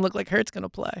was like, doesn't look like Hurt's gonna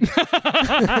play.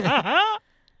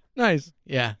 Nice.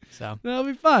 Yeah. So That'll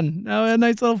be fun. Now a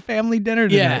nice little family dinner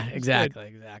tonight. yeah, It's good.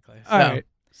 exactly. All So right.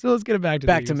 So let's get it back to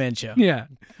back to these. Minshew. Yeah.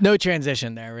 No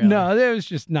transition there, really. No, that was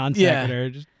just non Yeah. sequitur.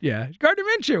 Just Gardner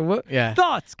Minshew. What Yeah.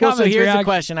 thoughts? Well, Comments? so here's the reactions?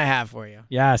 question I have for you: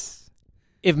 Yes.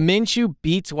 if Minshew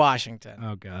beats Washington,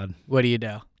 Oh God. what do you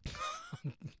do?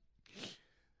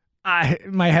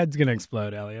 My head's gonna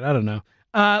explode, Elliot. I don't know.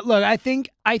 Look, I think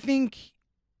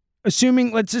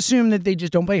let's assume that they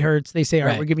just don't play Hurts. They say, all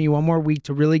right, Right. we're giving you one more week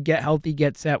to really get healthy,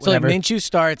 get set, So like whatever. Minshew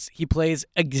starts, he plays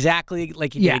exactly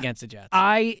like he Yeah. did against the Jets.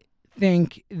 I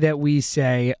think that we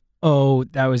say, oh,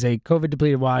 that was a COVID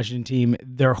depleted Washington team.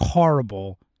 They're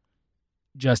horrible.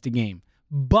 Just a game.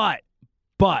 But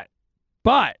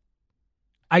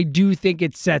I do think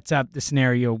it sets up the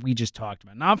scenario we just talked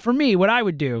about. Not for me, what I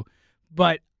would do,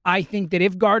 but I think that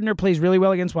if Gardner plays really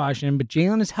well against Washington, but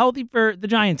Jalen is healthy for the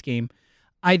Giants game,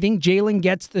 I think Jalen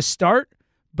gets the start.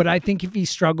 But I think if he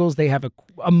struggles, they have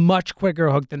a much quicker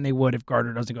hook than they would if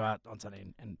Gardner doesn't go out on Sunday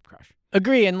and crush.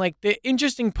 Agree. And like the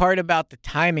interesting part about the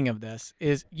timing of this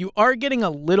is you are getting a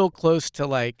little close to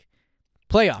like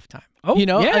playoff time. Oh, you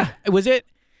know, yeah. Like,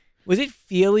 was it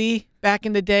Feely back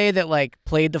in the day that like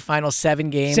played the final 7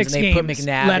 games 6 and they games. put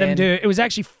McNabb Let him in? do it. It was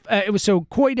actually so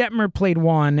Coy Detmer played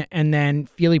 1 and then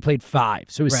Feely played 5.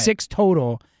 So it was Right. 6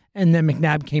 total. And then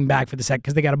McNabb came back for the second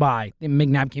because they got a bye. Then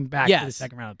McNabb came back for the Yes.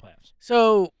 second round of the playoffs.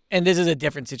 So, and this is a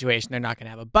different situation. They're not going to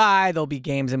have a bye. There'll be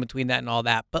games in between that and all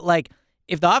that. But like,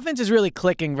 if the offense is really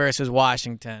clicking versus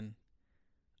Washington,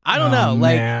 I don't know.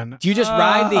 Man. Do you just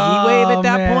ride the heat wave at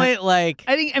that man. point? Like,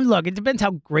 I think, and look, it depends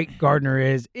how great Gardner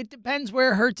is. It depends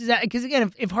where Hurts is at. Because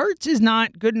again, if Hurts is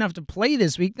not good enough to play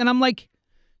this week, then I'm like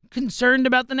concerned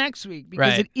about the next week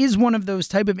because it is one of those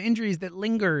type of injuries that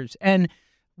lingers, and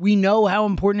we know how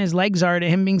important his legs are to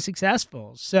him being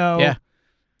successful. So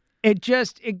it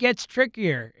gets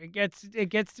trickier. It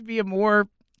gets to be a more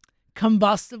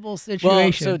combustible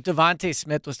situation. Well, so Devontae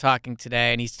Smith was talking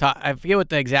today, and I forget what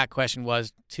the exact question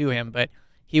was to him, but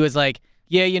he was like,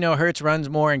 yeah, Hurts runs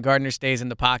more and Gardner stays in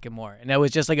the pocket more. And that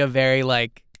was just like a very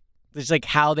just like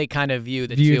how they kind of view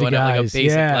the two on like a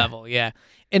basic level. Yeah.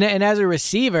 And as a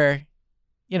receiver,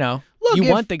 look, you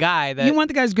want the guy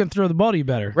who's going to throw the ball to you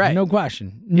better. Right. No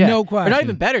question. Yeah. No question. Or not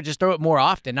even better, just throw it more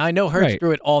often. Now, I know Hurts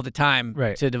threw it all the time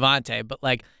to Devontae, but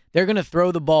like they're going to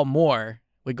throw the ball more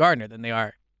with Gardner than they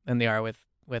are with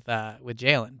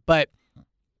Jalen. But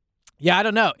yeah, I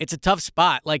don't know. It's a tough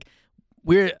spot. Like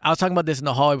I was talking about this in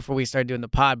the hallway before we started doing the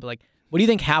pod, but like, what do you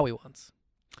think Howie wants?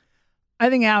 I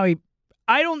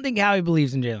don't think Howie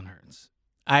believes in Jalen Hurts.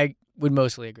 I would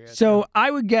mostly agree with So that. I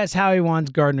would guess Howie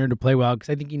wants Gardner to play well because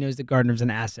I think he knows that Gardner's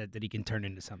an asset that he can turn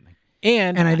into something.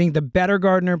 And I think the better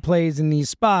Gardner plays in these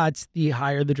spots, the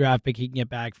higher the draft pick he can get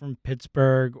back from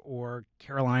Pittsburgh or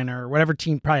Carolina or whatever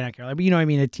team, probably not Carolina, but you know what I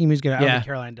mean, a team who's going to, I don't think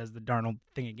Carolina does the Darnold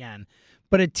thing again,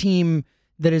 but a team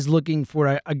that is looking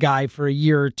for a guy for a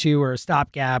year or two or a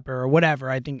stopgap or whatever.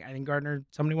 I think Gardner,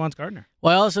 somebody wants Gardner.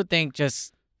 Well, I also think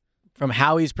just from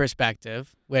Howie's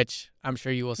perspective, which I'm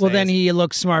sure you will say. Well, then he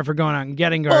looks smart for going out and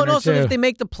getting Gardner, and also too. if they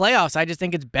make the playoffs, I just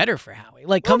think it's better for Howie.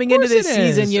 Like, coming into this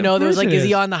season, there was like, is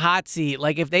he on the hot seat?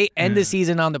 Like, if they end the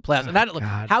season on the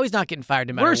playoffs, Howie's not getting fired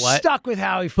no matter We're what. stuck with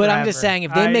Howie forever. But I'm just saying,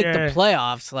 if they make the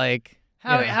playoffs, like...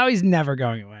 Howie's never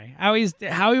going away.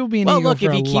 Howie will be an Eagle look, for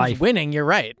if he a keeps life. winning, you're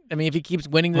right. I mean, if he keeps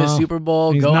winning the Super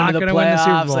Bowl, he's going not to the gonna playoffs,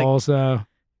 win the Super Bowl, so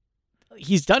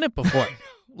he's done it before.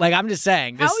 Like, I'm just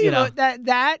saying, this,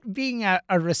 that being a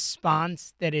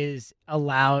response that is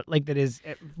allowed, like that is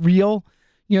real.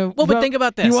 Well, but think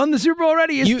about this: you won the Super Bowl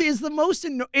already. Is the most.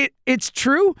 It's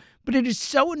true, but it is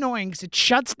so annoying because it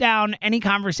shuts down any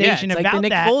conversation it's about like the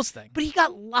Nick Foles thing. But he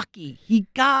got lucky. He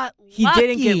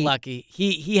didn't get lucky.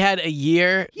 He had a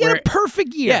year. He had a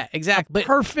perfect year. Yeah, exactly.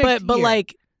 But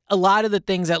like a lot of the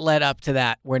things that led up to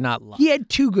that were not luck. He had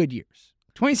 2 good years.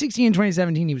 2016 and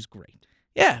 2017, he was great.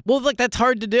 Yeah, well, like that's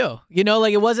hard to do.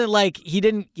 Like it wasn't like he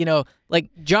didn't, like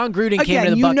John Gruden came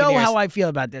to the Buccaneers. You know how I feel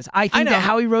about this. I think that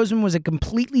Howie Roseman was a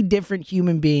completely different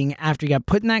human being after he got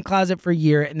put in that closet for a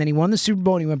year, and then he won the Super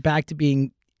Bowl and he went back to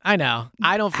being. I know.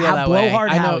 I don't feel that way.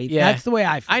 Blowhard I know. Howie. Yeah. That's the way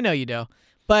I feel. I know you do,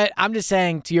 but I'm just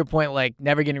saying to your point, like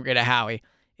never getting rid of Howie.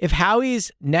 If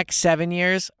Howie's next 7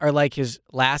 years are like his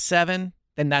last 7,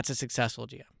 then that's a successful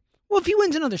GM. Well, if he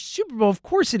wins another Super Bowl, of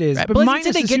course it is. Right. But let's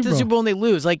say they get to the Super Bowl and they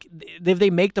lose, like if they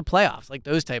make the playoffs, like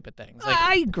those type of things. Like,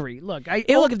 I agree. Look,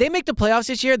 if they make the playoffs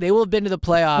this year, they will have been to the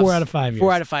playoffs 4 out of 5 years.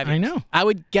 4 out of 5 years. I know. I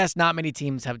would guess not many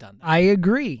teams have done that. I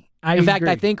agree. In fact,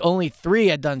 I think only 3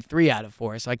 had done 3 out of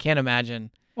 4, so I can't imagine.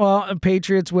 Well,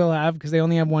 Patriots will have because they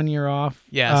only have 1 year off.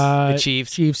 Yes, the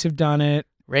Chiefs. Chiefs have done it.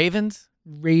 Ravens,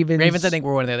 I think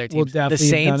were one of the other teams. Will definitely the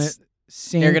Saints, have done it.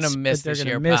 Saints, they're going to miss this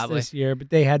year, probably. This year, but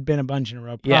they had been a bunch in a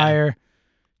row prior. Yeah.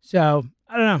 So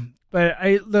I don't know, but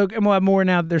I look, and we'll have more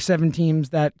now. There's 7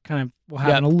 teams that kind of will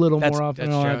happen a little more often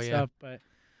and all that stuff. But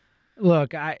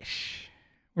look,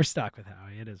 we're stuck with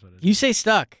Howie. It is what it is. You say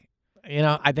stuck.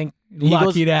 I think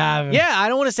lucky to have him. Yeah, I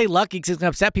don't want to say lucky because it's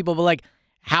going to upset people, but like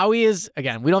Howie is,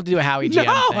 again, we don't have to do a Howie GM thing.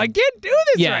 I can't do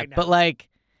this right now. But like,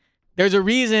 there's a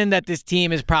reason that this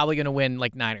team is probably going to win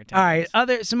like 9 or 10. All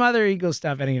right, some other Eagles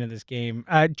stuff heading into this game.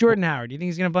 Jordan Howard, do you think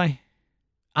he's going to play?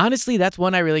 Honestly, that's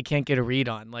one I really can't get a read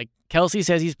on. Like, Kelsey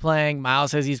says he's playing.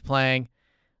 Miles says he's playing.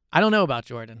 I don't know about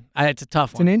Jordan. It's a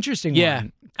tough one. It's an interesting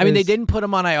one. I mean, they didn't put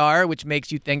him on IR, which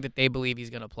makes you think that they believe he's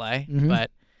going to play. Mm-hmm. But,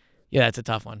 yeah, it's a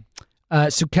tough one.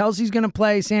 So Kelsey's going to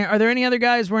play. Are there any other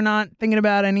guys we're not thinking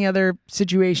about? Any other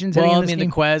situations? Well, I mean, the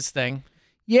Quez thing.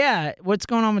 Yeah. What's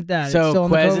going on with that? So still on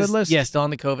Quez the COVID list? Yeah, still on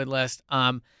the COVID list.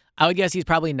 I would guess he's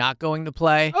probly not going to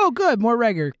play. Oh, good. More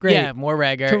Reagor. Great. Yeah, more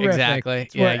Reagor. Terrific. Exactly.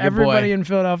 It's what everybody in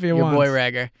Philadelphia wants. Your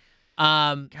boy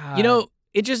Reagor.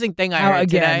 Interesting thing I heard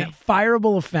again, today.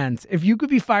 Fireable offense. If you could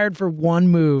be fired for one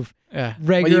move,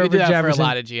 Reagor you over could do that Jefferson for a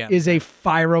lot of GMs. is a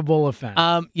fireable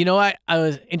offense. You know what?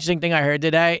 Interesting thing I heard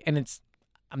today, and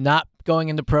I'm not going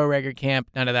into pro Reagor camp,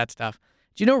 none of that stuff.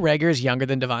 Do you know Reagor is younger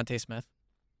than Devontae Smith?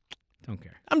 Don't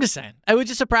care. I'm just saying. It was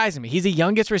just surprising me. He's the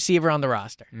youngest receiver on the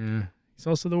roster. Yeah. He's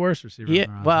also the worst receiver.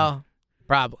 Well,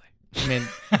 probably. I mean,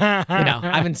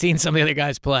 I haven't seen some of the other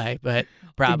guys play, but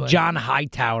probably. John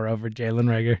Hightower over Jalen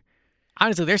Reagor.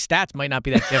 Honestly, their stats might not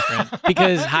be that different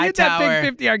because He had that Hightower.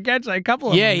 big 50-yard catch, like a couple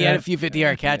of them. Yeah, he had a few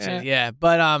 50-yard catches. Yeah,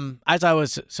 but I thought it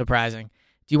was surprising.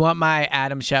 Do you want my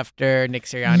Adam Schefter, Nick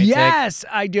Sirianni take? Yes,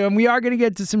 I do. And we are going to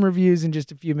get to some reviews in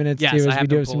just a few minutes, Yes, too, I as have we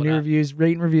them do some pulled new up. reviews.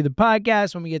 Rate and review the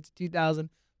podcast. When we get to 2,000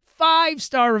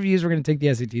 5-star reviews, we're going to take the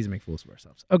SATs and make fools of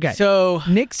ourselves. Okay. So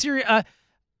Nick Sirianni,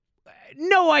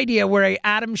 no idea where a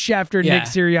Adam Schefter, Yeah. Nick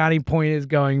Sirianni point is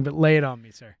going, but lay it on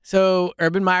me, sir.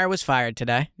 Urban Meyer was fired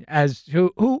today. As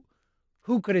who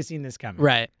could have seen this coming?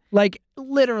 Right. Like,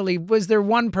 literally, was there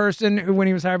one person who, when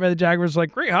he was hired by the Jaguars, was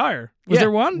like, great hire? Was there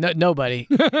one? No, nobody.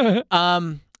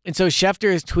 And so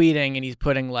Schefter is tweeting and he's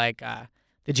putting like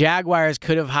the Jaguars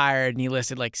could have hired, and he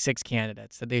listed like 6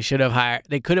 candidates that they should have hired.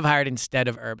 They could have hired instead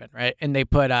of Urban, right? And they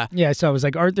put Yeah, so it was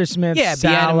like Arthur Smith,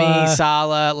 Bieniemy,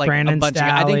 Saleh, like Brandon a bunch of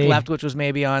I think Staley. Leftwich was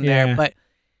maybe on Yeah. there. But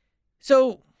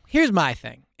so here's my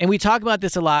thing. And we talk about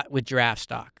this a lot with draft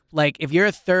stock. Like, if you're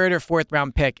a 3rd or 4th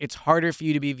round pick, it's harder for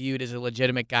you to be viewed as a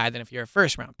legitimate guy than if you're a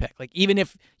 1st round pick. Like, even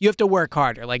if you have to work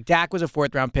harder. Like, Dak was a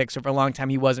 4th round pick, so for a long time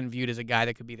he wasn't viewed as a guy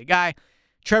that could be the guy.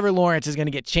 Trevor Lawrence is going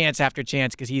to get chance after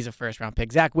chance because he's a 1st round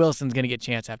pick. Zach Wilson's going to get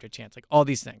chance after chance. Like, all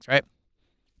these things, right?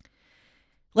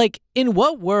 Like, in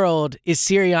what world is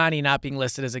Sirianni not being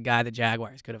listed as a guy the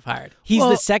Jaguars could have hired? He's Well,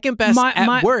 the second best,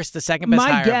 at worst, the second best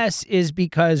My hire. guess is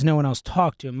because no one else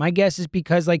talked to him. My guess is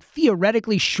because, like,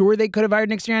 theoretically, sure, they could have hired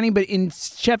Nick Sirianni, but in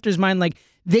Schefter's mind, like,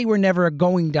 they were never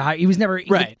going to hire. He was never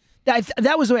Right.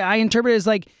 That was the way I interpret it. Is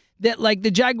like that. Like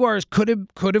the Jaguars could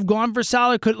have gone for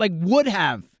Saleh. Would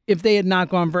have if they had not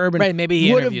gone for Urban. Right, maybe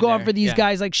he would have interviewed gone there. for these Yeah.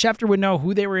 guys. Like Schefter would know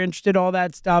who they were interested, all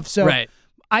that stuff. So Right.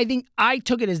 I think I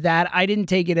took it as that. I didn't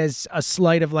take it as a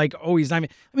slight of like, oh, he's not. I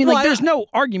mean, Well, like, there's no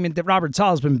argument that Robert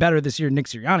Saleh's been better this year than Nick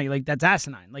Sirianni. Like, that's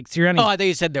asinine. Like, Sirianni. Oh, I thought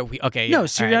you said that. Okay, yeah. No, All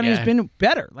Sirianni right, has yeah. been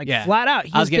better. Like, Yeah. flat out.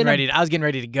 I was getting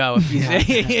ready to go.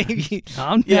 If you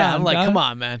Calm yeah, down, I'm like, dog. come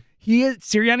on, man.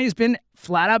 Sirianni has been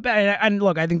flat out bad. And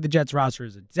look, I think the Jets roster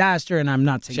is a disaster, and I'm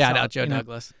not saying Shout Saleh, out Joe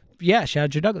Douglas. Yeah, shout out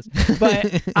Joe Douglas.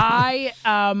 But I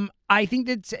think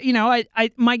that I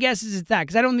my guess is it's that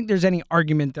because I don't think there's any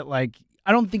argument that like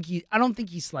I don't think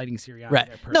he's sliding Sirianni. Right.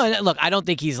 There personally. No, look, I don't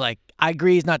think he's like. I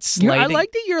agree, he's not I slating.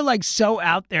 like that you're like so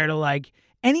out there to like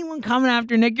anyone coming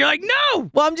after Nick. You're like no.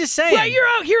 Well, I'm just saying. Yeah, you're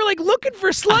out here like looking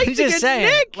for slights I'm just against saying.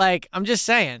 Nick. Like, I'm just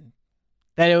saying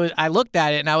that it was. I looked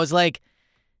at it and I was like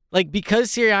because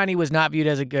Sirianni was not viewed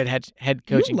as a good head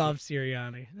coaching. You love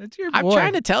Sirianni. That's your boy. I'm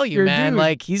trying to tell you, Your man. dude.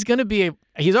 Like, he's gonna be.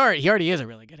 He already is a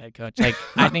really good head coach. Like,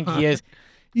 I think he is.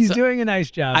 He's So- doing a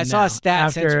nice job. I saw now a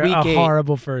stat since after week a 8.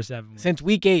 horrible first 7 weeks. Since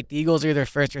week 8, the Eagles are either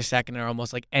first or second in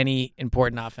almost like any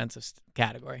important offensive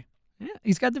category. Yeah,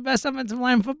 he's got the best offensive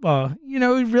line in football. You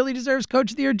know, he really deserves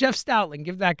Coach of the Year. Jeff Stoutland,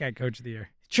 give that guy Coach of the Year.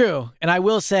 True. And I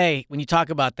will say, when you talk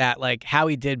about that, like how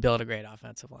he did build a great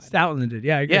offensive line. Stoutland did,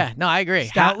 yeah, I agree. Yeah, no, I agree.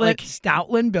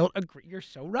 Stoutland built a. You're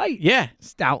so right. Yeah.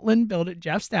 Stoutland built it.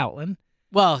 Jeff Stoutland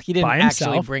Well, he didn't By actually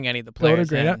himself, bring any of the built a players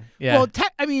great. in. Yeah. Well,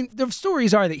 I mean, the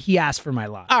stories are that he asked for my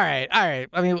lot. all right.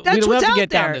 I mean, we That's don't what's have to out get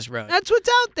there. down this road. That's what's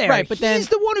out there. Right, but then- he's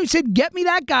the one who said, "Get me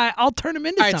that guy. I'll turn him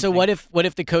into All right. So something." what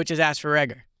if the coaches asked for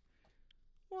Reagor?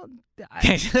 Well,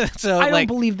 So I don't like,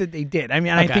 believe that they did. I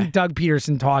mean, I Okay. think Doug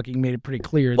Peterson talking made it pretty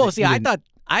clear. well, that see, he I didn't- thought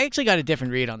I actually got a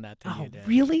different read on that than Oh, you did.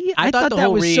 really? I thought the that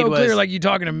whole was read so clear. was- Like you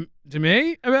talking to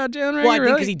me about Jalen Reagor? Well, I think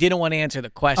really? because he didn't want to answer the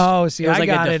question. Oh, see, it was I like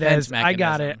got a it defense as I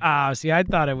got it. mechanism. See, I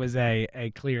thought it was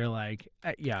a clear like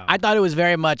yeah. I thought it was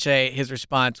very much his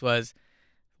response was,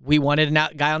 we wanted a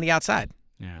guy on the outside.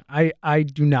 Yeah, I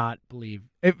do not believe.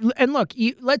 And look,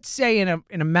 let's say in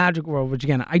a magic world, which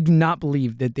again I do not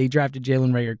believe that they drafted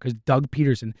Jalen Reagor because Doug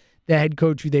Peterson, the head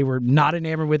coach who they were not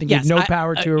enamored with and Yes, gave no I-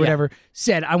 power to or yeah. whatever,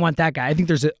 said I want that guy. I think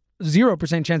there's a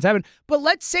 0% chance that happened. But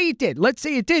let's say it did. Let's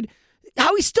say it did.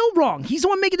 Howie's still wrong. He's the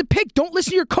one making the pick. Don't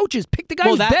listen to your coaches. Pick the guy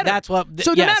Well, who's better. that's what.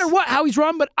 So no yes. matter what, Howie's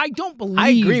wrong. But I don't believe. I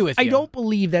agree with I you. don't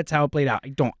believe that's how it played out. I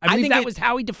don't. I believe think that it- was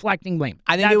Howie deflecting blame.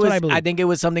 I think that's it was. what I believe. I think it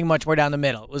was something much more down the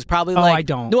middle. It was probably Oh, like. I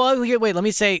don't. No, wait. Let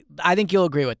me say. I think you'll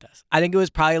agree with this. I think it was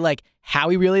probably like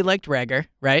Howie really liked Reagor,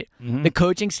 right? Mm-hmm. The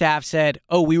coaching staff said,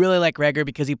 "Oh, we really like Reagor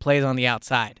because he plays on the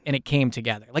outside," and it came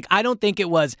together. Like I don't think it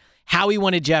was Howie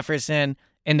wanted Jefferson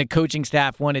and the coaching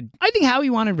staff wanted. I think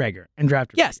Howie wanted Reagor and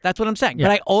drafted. Yes, that's what I'm saying. Yeah.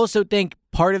 But I also think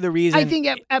part of the reason. I think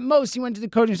at most he went to the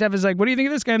coaching staff is like, "What do you think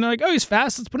of this guy?" And they're like, "Oh, he's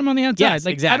fast. Let's put him on the outside." Yes,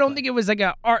 like I exactly. don't think it was like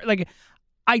a art like.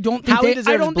 I don't think Howie they. I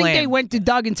deserves don't think they blame. went to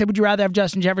Doug and said, "Would you rather have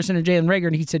Justin Jefferson or Jalen Reagor?"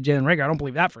 And he said Jalen Reagor. I don't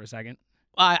believe that for a second.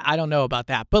 I don't know about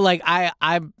that, but like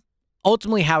I'm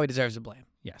ultimately Howie deserves the blame.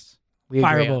 Yes, We agree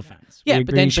fireable on that. offense. Yeah, We but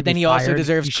agree then should he be also fired.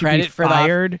 deserves He should credit be for the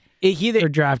fired Either for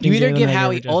drafting you either Jalen give Reagor Howie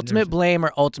over Justin ultimate Jefferson. blame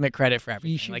or ultimate credit for He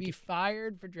everything. should Like, be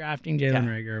fired for drafting Jalen Yeah.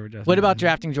 Reagor over Justin. what about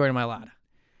Jefferson. drafting Jordan Mailata?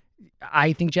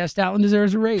 I think Jeff Stoutland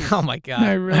deserves a raise. Oh my God.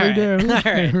 I really do. All right.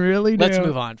 I really do. Let's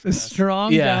move on from this.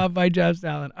 Strong job by Jeff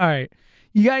Stoutland. All right.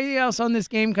 You got anything else on this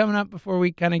game coming up before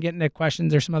we kind of get into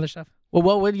questions or some other stuff? Well,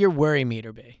 what would your worry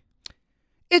meter be?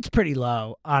 It's pretty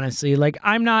low, honestly. Like,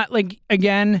 I'm not, like,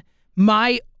 again,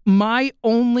 my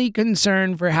only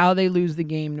concern for how they lose the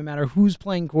game, no matter who's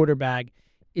playing quarterback,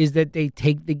 is that they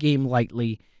take the game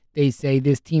lightly. They say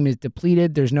this team is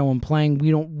depleted. There's no one playing. We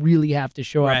don't really have to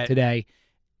show up today.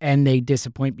 And they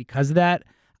disappoint because of that.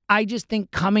 I just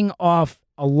think coming off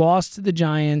a loss to the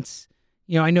Giants,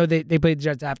 you know, I know they played the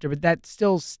Jets after, but that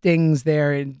still stings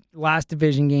there. In last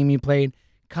division game you played,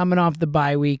 coming off the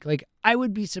bye week, like, I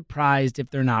would be surprised if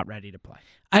they're not ready to play.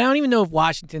 I don't even know if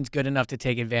Washington's good enough to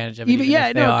take advantage of it. Even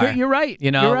if they are. You're right.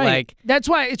 You know, you're right. like, that's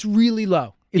why it's really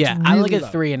low. It's yeah, really I'm like low.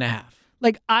 at 3.5.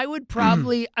 Like, I would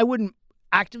probably, I wouldn't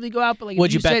actively go out, but like, Would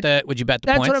if you bet said, the Would you bet the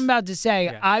that's points? what I'm about to say.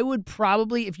 Yeah. I would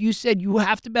probably, if you said you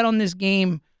have to bet on this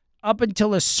game up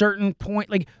until a certain point,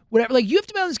 like whatever, like you have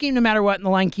to bet on this game no matter what, and the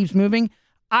line keeps moving.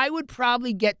 I would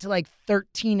probably get to like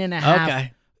 13.5.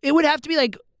 Okay. It would have to be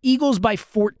like Eagles by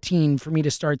 14 for me to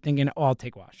start thinking, oh, I'll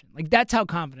take Washington. Like, that's how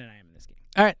confident I am in this game.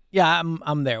 All right. Yeah,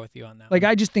 I'm there with you on that. Like,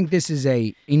 I just think this is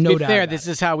a no doubt. To be fair, this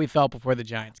is how we felt before the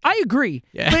Giants game. I agree.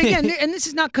 Yeah. But again, and this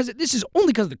is not because this is only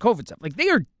because of the COVID stuff. Like, they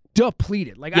are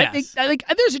depleted. Like, Yes. I think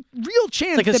like there's a real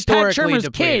chance like that Pat historically Shermer's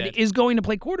depleted. kid is going to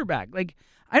play quarterback. Like,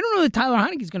 I don't know that Tyler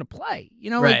Heineke's going to play. You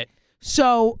know, Right. Like,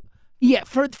 so yeah,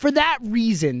 for that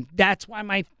reason, that's why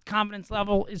my confidence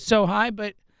level is so high.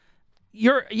 But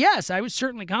yes, I was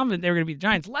certainly confident they were going to be the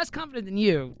Giants. Less confident than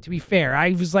you, to be fair.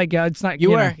 I was like, it's not. You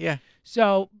know. were, yeah.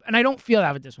 So, and I don't feel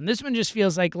that with this one. This one just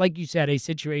feels like you said, a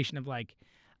situation of like,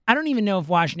 I don't even know if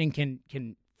Washington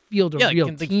can field a real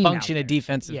can team function out a there.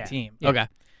 defensive team. Yeah. Okay.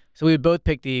 So we would both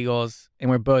pick the Eagles, and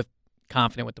we're both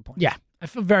confident with the points. Yeah, I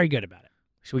feel very good about it.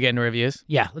 Should we get into reviews?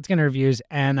 Yeah, let's get into reviews,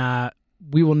 and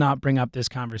we will not bring up this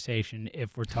conversation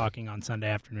if we're talking on Sunday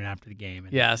afternoon after the game.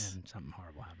 And, Yes. and something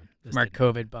horrible happened. From our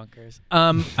COVID bunkers.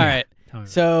 All right.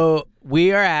 So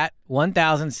we are at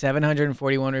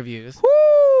 1,741 reviews.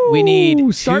 Woo! We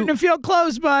need starting to feel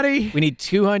close, buddy. We need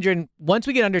 200. Once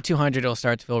we get under 200, it'll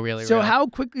start to feel really So real. how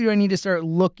quickly do I need to start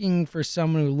looking for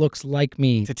someone who looks like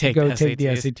me To take go the take the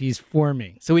SATs? SATs for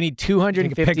me? So we need Take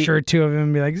 250. a picture or two of him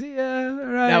and be like, "See ya, all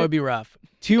right." That would be rough.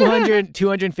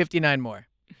 259 more,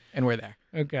 and we're there.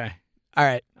 Okay. All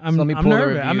right. I'm, so let me I'm pull the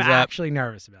nervous. I'm reviews up. actually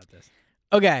nervous about this.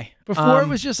 Okay. Before it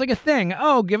was just like a thing.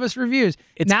 Oh, give us reviews.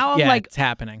 Now I'm like, it's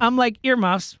happening. I'm like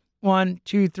earmuffs. 1,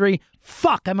 2, 3.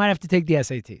 Fuck, I might have to take the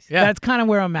SATs. Yeah. That's kind of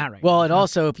where I'm at right now. Well, and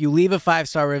also, if you leave a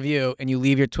 5-star review and you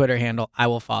leave your Twitter handle, I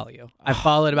will follow you. I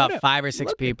followed about 5 or 6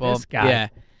 look at people. this guy. Yeah.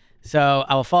 So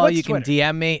I will follow What's you. You can Twitter?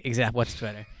 DM me. Exactly. What's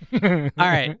Twitter? All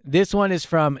right. This one is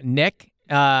from Nick.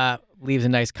 Leaves a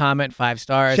nice comment, 5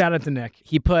 stars. Shout out to Nick.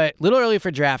 He put, little early for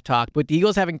draft talk, but the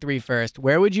Eagles having 3 first,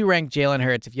 where would you rank Jalen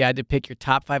Hurts if you had to pick your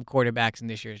top 5 quarterbacks in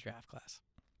this year's draft class?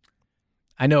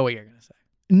 I know what you're going to say.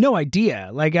 No idea.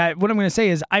 Like, what I'm going to say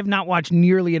is I've not watched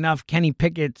nearly enough Kenny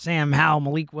Pickett, Sam Howell,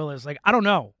 Malik Willis. Like, I don't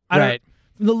know. Right.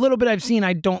 The little bit I've seen,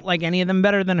 I don't like any of them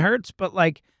better than Hurts, but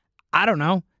like, I don't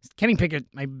know. Kenny Pickett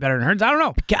might be better than Hurts. I don't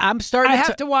know. I'm starting I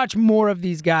have to watch more of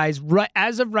these guys. Right,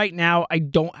 as of right now, I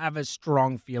don't have a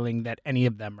strong feeling that any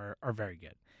of them are very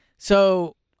good.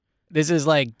 So this is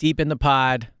like deep in the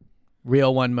pod,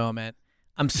 real one moment.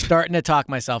 I'm starting to talk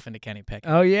myself into Kenny Pickett.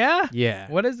 Oh, yeah? Yeah.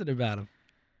 What is it about him?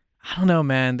 I don't know,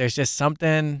 man. There's just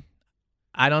something.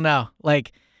 I don't know.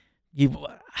 Like, you.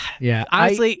 Yeah.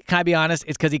 Honestly, can I be honest?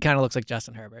 It's because he kind of looks like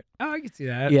Justin Herbert. I can see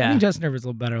that. Yeah. I think Justin Herbert's a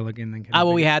little better looking than Kenny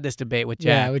Well, we Pickett. had this debate with Jack.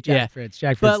 Yeah, with Jack Fritz.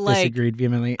 Jack But, Fritz like, disagreed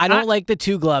vehemently. I don't like the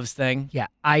 2 gloves thing. Yeah,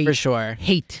 I for sure.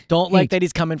 hate. Don't like that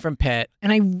he's coming from Pitt.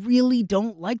 And I really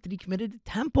don't like that he committed to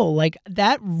Temple. Like,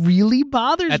 that really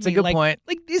bothers me. That's a good point.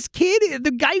 Like, this kid,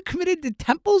 the guy who committed to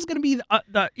Temple is going to be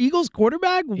the Eagles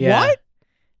quarterback? Yeah. What?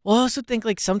 Well, I also think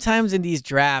like sometimes in these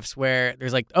drafts where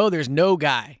there's like, oh, there's no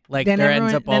guy. Like Then there everyone-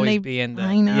 ends up then always they- being the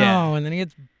I know. yeah. And then he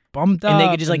gets bumped up. And they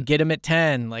could just like and- get him at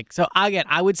 10. Like so again,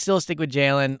 I would still stick with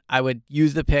Jalen. I would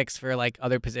use the picks for like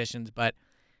other positions, but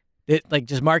like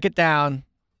just mark it down.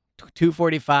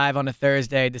 2:45 on a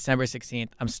Thursday, December 16th.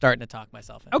 I'm starting to talk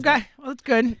myself into Okay, it. well, that's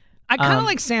good. I kind of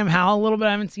like Sam Howell a little bit.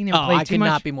 I haven't seen him play I too could much.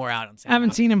 not be more out on Sam. I haven't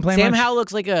Howell. seen him play Sam much. Howell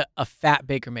looks like a fat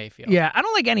Baker Mayfield. Yeah, I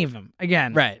don't like any of them.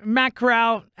 Again, Right. Matt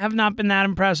Corral, have not been that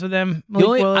impressed with him. The Malik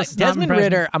only, Willis, not Desmond impressed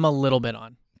with- Ridder, I'm a little bit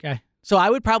on. Okay. So I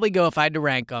would probably go if I had to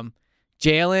rank them: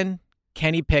 Jalen,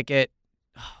 Kenny Pickett,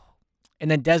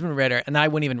 and then Desmond Ritter, and I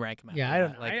wouldn't even rank him. Yeah, I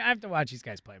don't know. I have to watch these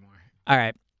guys play more. All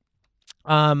right.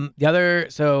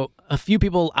 So a few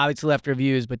people obviously left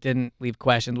reviews but didn't leave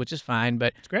questions, which is fine.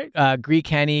 But It's great. Greek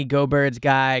Henny, Go Birds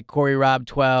Guy, Corey Rob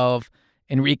 12,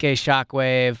 Enrique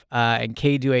Shockwave, and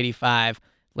K285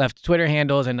 left Twitter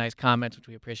handles and nice comments, which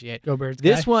we appreciate. Go Birds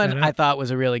This guy, one shout out. I thought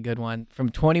was a really good one from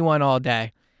 21 All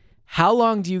Day. How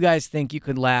long do you guys think you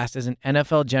could last as an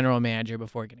NFL general manager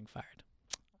before getting fired?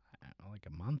 Like a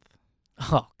month,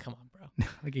 Oh, come on, bro.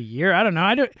 like a year. I don't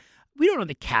know. We don't know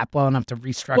the cap well enough to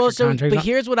restructure contracts. But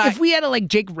here's what If we had like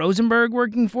Jake Rosenberg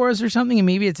working for us or something, and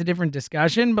maybe it's a different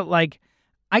discussion. But like,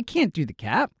 I can't do the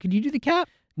cap. Could you do the cap?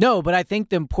 No, but I think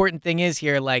the important thing is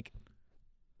here, like,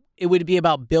 it would be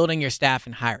about building your staff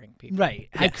and hiring people. Right.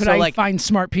 Yeah, Could so, I like, find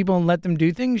smart people and let them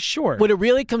do things? Sure. What it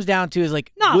really comes down to is,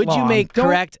 like, Not would you long. make Don't-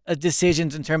 correct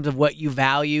decisions in terms of what you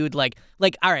valued? Like,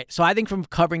 all right, so I think from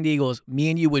covering the Eagles, me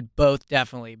and you would both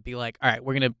definitely be like, all right,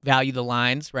 we're going to value the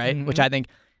lines, right? Mhm. Which I think,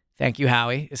 thank you,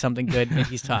 Howie, is something good that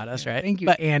he's taught us, right? Thank you,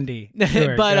 But, Andy.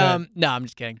 Sure, but go ahead. no, I'm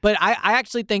just kidding. But I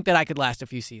actually think that I could last a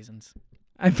few seasons.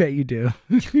 I bet you do.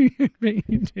 I bet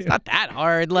you do. It's not that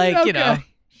hard. Like, you know,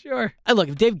 Sure. look,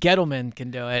 if Dave Gettleman can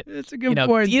do it, That's a good you know,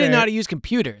 point. he didn't know there. how to use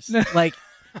computers. Like,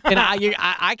 and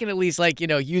I can at least, like, you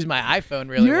know, use my iPhone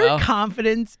really Your well.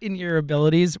 confidence in your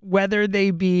abilities, whether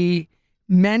they be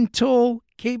mental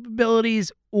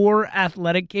capabilities or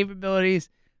athletic capabilities,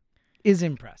 is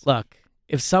impressive. Look,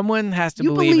 if someone has to you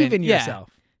believe in yeah, yourself.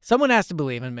 someone has to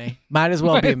believe in me. Might as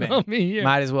well be me. Might as well be you.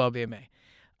 Might as well be me.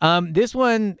 This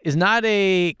one is not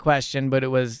a question, but it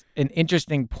was an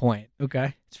interesting point.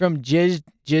 Okay. It's from Jizz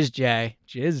J.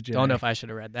 Jizz Jay. Don't know if I should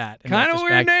have read that. in Kind of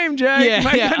weird retrospect. name, Jay. Yeah,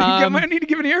 might, yeah, might need to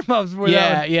give an earmuffs for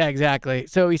Yeah, that. yeah, exactly.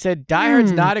 So he said, Die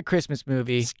Hard's not a Christmas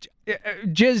movie.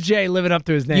 Jizz Jay living up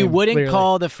to his name. You wouldn't clearly.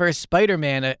 call the first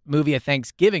Spider-Man movie a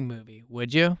Thanksgiving movie,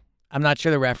 would you? I'm not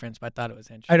sure the reference, but I thought it was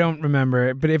interesting. I don't remember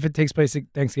it, but if it takes place at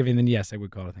Thanksgiving, then yes, I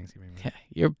would call it Thanksgiving. Yeah,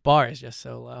 your bar is just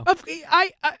so low.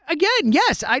 I again,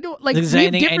 yes, I don't like. Is we there have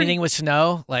anything, different- anything with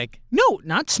snow? Like, No,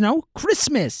 not snow.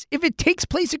 Christmas. If it takes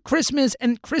place at Christmas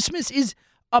and Christmas is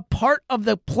a part of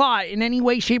the plot in any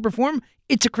way, shape, or form,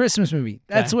 it's a Christmas movie.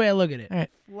 That's Okay. the way I look at it. All right.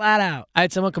 Flat out. I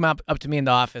had someone come up to me in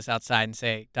the office outside and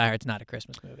say, Die Hard's not a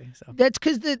Christmas movie. So That's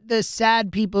because the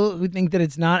sad people who think that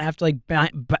it's not have to like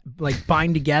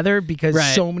bind together because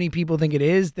Right. so many people think it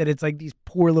is that it's like these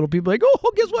poor little people like,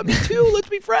 oh, guess what? Me too. Let's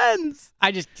be friends.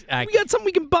 I We got something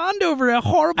we can bond over. A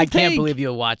horrible can't take. believe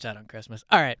you'll watch that on Christmas.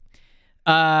 All right.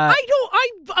 I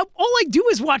don't. All I do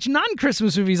is watch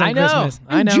non-Christmas movies on I know, Christmas.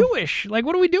 I I'm know. Jewish. Like,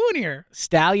 what are we doing here?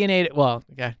 Stallion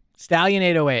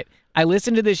 808. I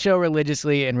listened to this show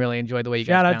religiously and really enjoyed the way you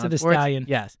Shout guys out to the balance sports. Stallion.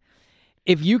 Yes.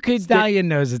 If you could Stallion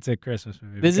knows it's a Christmas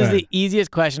movie. this Go is ahead. the easiest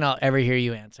question I'll ever hear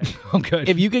you answer. Oh, good.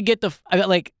 If you could get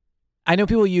I know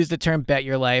people use the term bet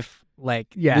your life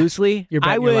Yeah. loosely. You're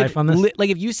betting I your would life on this? like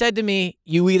if you said to me,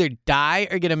 you either die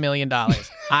or get $1 million.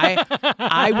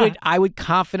 I would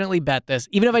confidently bet this,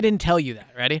 even if I didn't tell you that.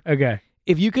 Ready? Okay.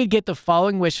 If you could get the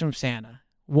following wish from Santa.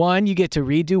 1, you get to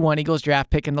redo one Eagles draft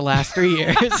pick in the last 3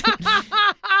 years.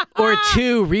 Or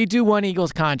 2, redo one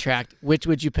Eagles contract. Which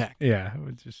would you pick? Yeah,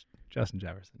 it's just Justin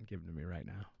Jefferson giving to me right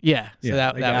now. Yeah. So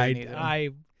that was I, an easy one.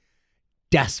 I'm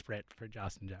desperate for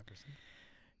Justin Jefferson.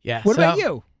 Yeah. What so- about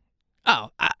you? Oh,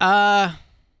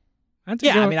 That's a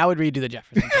yeah. good I one. mean, I would redo the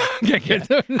Jefferson. Okay,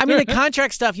 good. I mean, the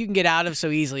contract stuff you can get out of so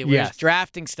easily, whereas Yes.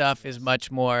 drafting stuff is much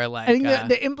more like. I think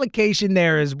the implication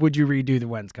there is, would you redo the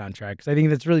Wentz contract? Because I think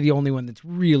that's really the only one that's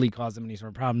really caused them any sort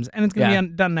of problems, and it's going to Yeah. be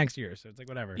done next year, so it's like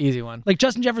whatever. easy one. Like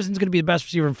Justin Jefferson's going to be the best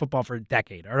receiver in football for a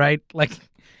decade. All right, like,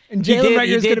 and He Jalen did,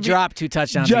 Reagor's going to drop 2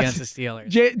 touchdowns Just- against the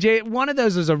Steelers. One of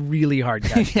those was a really hard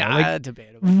catch. though. Yeah, like,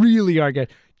 debatable. really hard catch.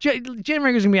 Jalen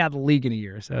Reagor's going to be out of the league in a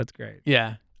year, so it's great.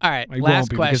 Yeah. All right. Like, Last won't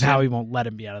be, because question. Howie won't let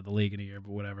him be out of the league in a year,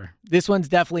 but whatever. This one's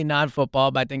definitely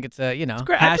non-football, but I think it's a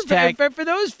Great. I hashtag. prefer, for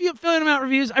those filling them out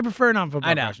reviews, I prefer non-football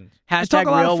I know. questions. Let's talk Hashtag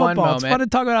a lot real of one football. It's moment. fun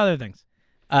to talk about other things.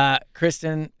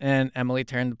 Kristen and Emily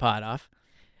turned the pod off.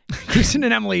 Kristen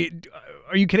and Emily,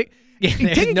 are you kidding? Yeah,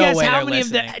 there's Take a no guess way how they're many of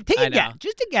the. listening. Take I a guess, know.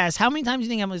 just a guess. How many times do you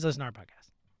think Emily's listened to our podcast?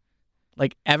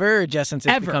 Like ever, or just since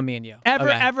it's Ever. become me and you? Ever,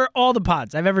 Okay. ever, all the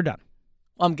pods I've ever done.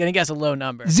 Well, I'm gonna guess a low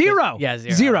number. 0. Yeah,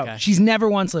 zero. Okay. She's never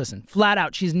once listened. Flat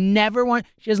out. She's never once.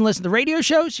 She hasn't listened to the radio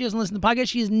show. She hasn't listened to the podcast.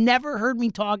 She has never heard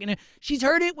me talk. And she's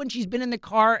heard it when she's been in the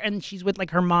car and she's with like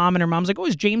her mom, and her mom's like, "Oh,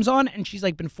 is James on?" And she's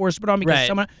like been forced to put on because Right.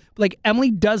 someone like Emily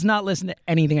does not listen to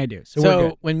anything I do. So we're So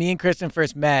good. when me and Kristen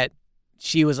first met,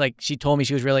 she told me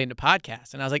she was really into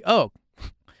podcasts, and I was like, oh,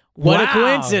 what a Wow,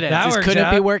 coincidence! that This works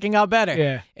couldn't be out. working out better.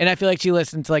 Yeah. And I feel like she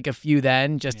listened to like a few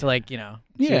then, just to like she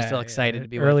was still excited to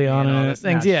be early with me on and all in those it.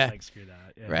 things. Nah, Yeah. she's like, screw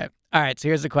that. Yeah. Right. All right. So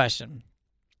here's the question.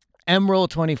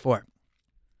 Emerald 24.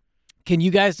 Can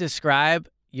you guys describe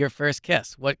your first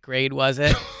kiss? What grade was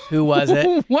it? Who was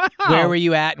it? Wow. Where were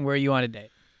you at and where you on a date?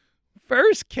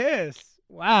 First kiss.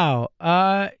 Wow.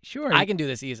 Sure. I can do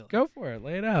this easily. Go for it.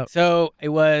 Lay it out. So it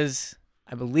was,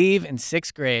 I believe, in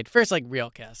 6th grade. First, like, real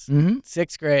kiss. Mm-hmm.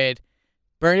 6th grade,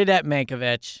 Bernadette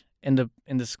Mankiewicz in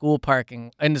the school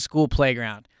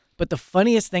playground. But the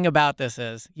funniest thing about this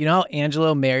is, you know how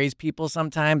Angelo marries people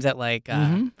sometimes at like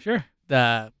Sure.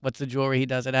 what's the jewelry he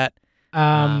does it at?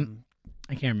 I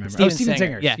can't remember. Steven Steven Singer.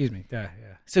 Singer. Yeah. Excuse me. Yeah.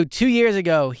 So 2 years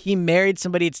ago, he married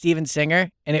somebody at Steven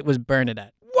Singer, and it was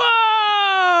Bernadette.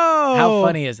 Whoa! How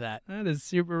funny is that? That is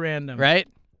super random. Right?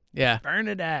 Yeah.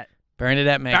 Bernadette.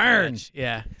 Bernadette Mankiewicz.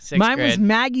 Yeah. 6th Mine grade. was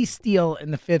Maggie Steele in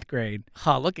the 5th grade.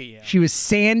 Oh, look at you. She was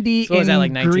Sandy So was in that,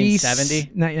 like, Greece.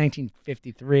 1970?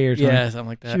 1953 or something. Yeah, something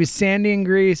like that. She was Sandy in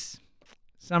Greece.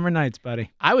 Summer nights,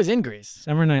 buddy. I was in Greece.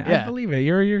 Summer night. I Yeah. believe it.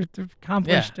 You're an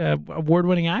accomplished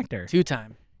award-winning actor.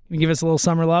 2-time. Can you give us a little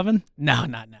summer lovin'? No,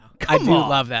 not now. Come I do on.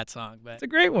 love that song, but It's a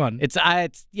great one. it's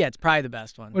probably the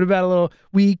best one. What about a little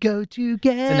 "We Go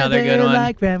Together"? another good one.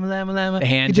 Like Rama Lama Lama. The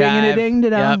hand Ka-ding jive. a ding da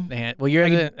Yep, dum. the hand. Well, you're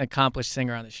the accomplished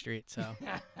singer on the street, so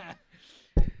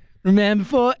Remember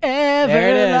forever. There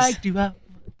it is. Like do-wop.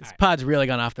 this pod's really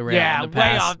gone off the rail. Yeah, in the way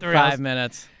past off the rails. 5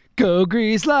 minutes. Go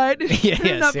Grease Light. Yeah,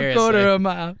 Not seriously. a quarter of a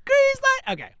mile. Grease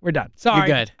Light. Okay, we're done. Sorry.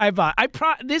 You're good.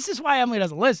 This is why Emily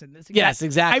doesn't listen. This Yes,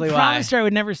 exactly I why. promised her I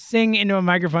would never sing into a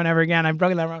microphone ever again. I've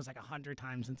broken that promise like 100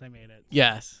 times since I made it.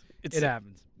 Yes, It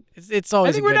happens. it's always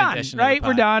I think a we're good done, addition to the right? We're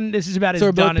pod. done. This is about So we're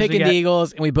as done both as we picking get. the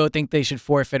Eagles, and we both think they should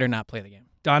forfeit or not play the game.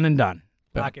 Done and done.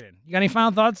 Boom. Lock it in. You got any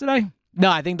final thoughts today? No,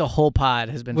 I think the whole pod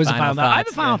has been Was a final final thought. I have a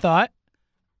thoughts, final yeah. thought.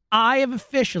 I have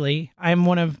officially, I'm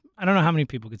one of, I don't know how many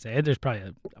people could say it. There's probably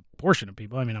a portion of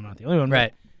people. I mean, I'm not the only one. but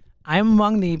Right. I'm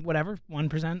among the,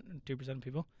 1%, 2% of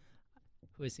people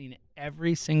who has seen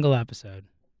every single episode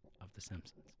of The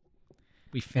Simpsons.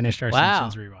 We finished our Wow.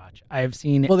 Simpsons rewatch. I have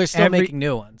seen Well, they're still every, making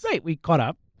new ones. Right, we caught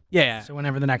up. Yeah. So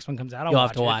whenever the next one comes out, I'll You'll watch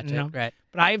have to watch it. you know? Right.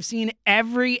 But I have seen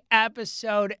every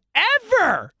episode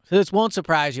ever. So this won't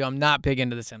surprise you. I'm not big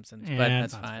into The Simpsons, but Yeah, that's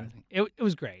it's not fine. surprising. It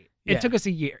was great. Yeah. It took us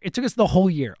a year. It took us the whole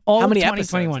year. All How of many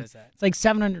 2021. episodes is that? It's like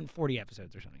 740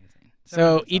 episodes or something insane.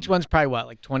 So each one's probably what,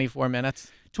 like 24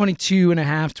 minutes? 22 and a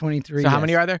half, 23. So how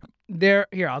many are there? there?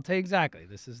 Here, I'll tell you exactly.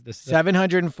 This is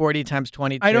 740 times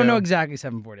 22. I don't know exactly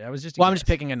 740. I was just. Well, I'm just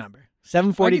picking a number. I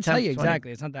 740 can times tell you 20.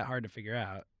 exactly. It's not that hard to figure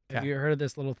out. Have Okay. you heard of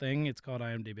this little thing? It's called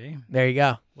IMDb. There you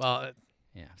go. Well,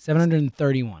 Yeah,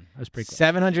 731. That was pretty close.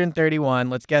 731.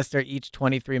 Let's guess they're each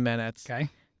 23 minutes. Okay.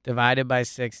 Divided by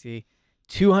 60.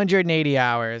 280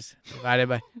 hours divided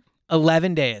by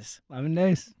 11 days. 11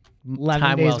 days. 11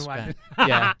 Time days well of watching. spent.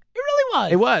 Yeah. it really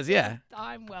was. It was, yeah.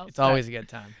 Time well It's spent. always a good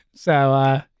time.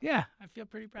 So, yeah, I feel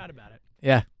pretty proud about it.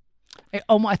 Yeah. Hey,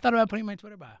 I thought about putting my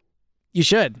Twitter bio. You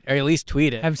should, or at least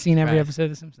tweet it. I've seen every Right. episode of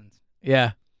The Simpsons.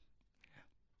 Yeah.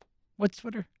 What's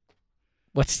Twitter?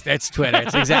 That's Twitter.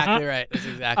 It's exactly right. That's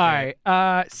exactly All right.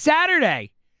 right.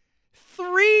 Saturday,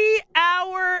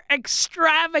 3-hour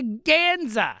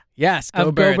extravaganza Yes, Go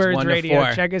of Birds, Go Birds 1 Radio. to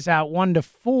 4. Check us out 1 to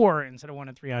 4 instead of 1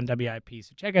 to 3 on WIP.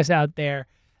 So check us out there.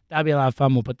 That'll be a lot of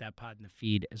fun. We'll put that pod in the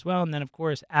feed as well. And then, of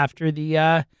course, after the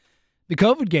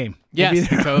COVID game. Yes, we'll be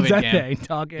the there on COVID Sunday game.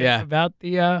 talking Yeah. about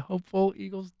the hopeful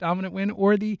Eagles dominant win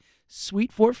or the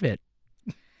sweet forfeit.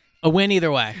 A win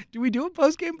either way. Do we do a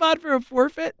post-game pod for a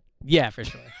forfeit? Yeah, for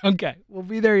sure. Okay. We'll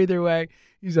be there either way.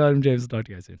 He's Adam James. We'll talk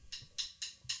to you guys soon.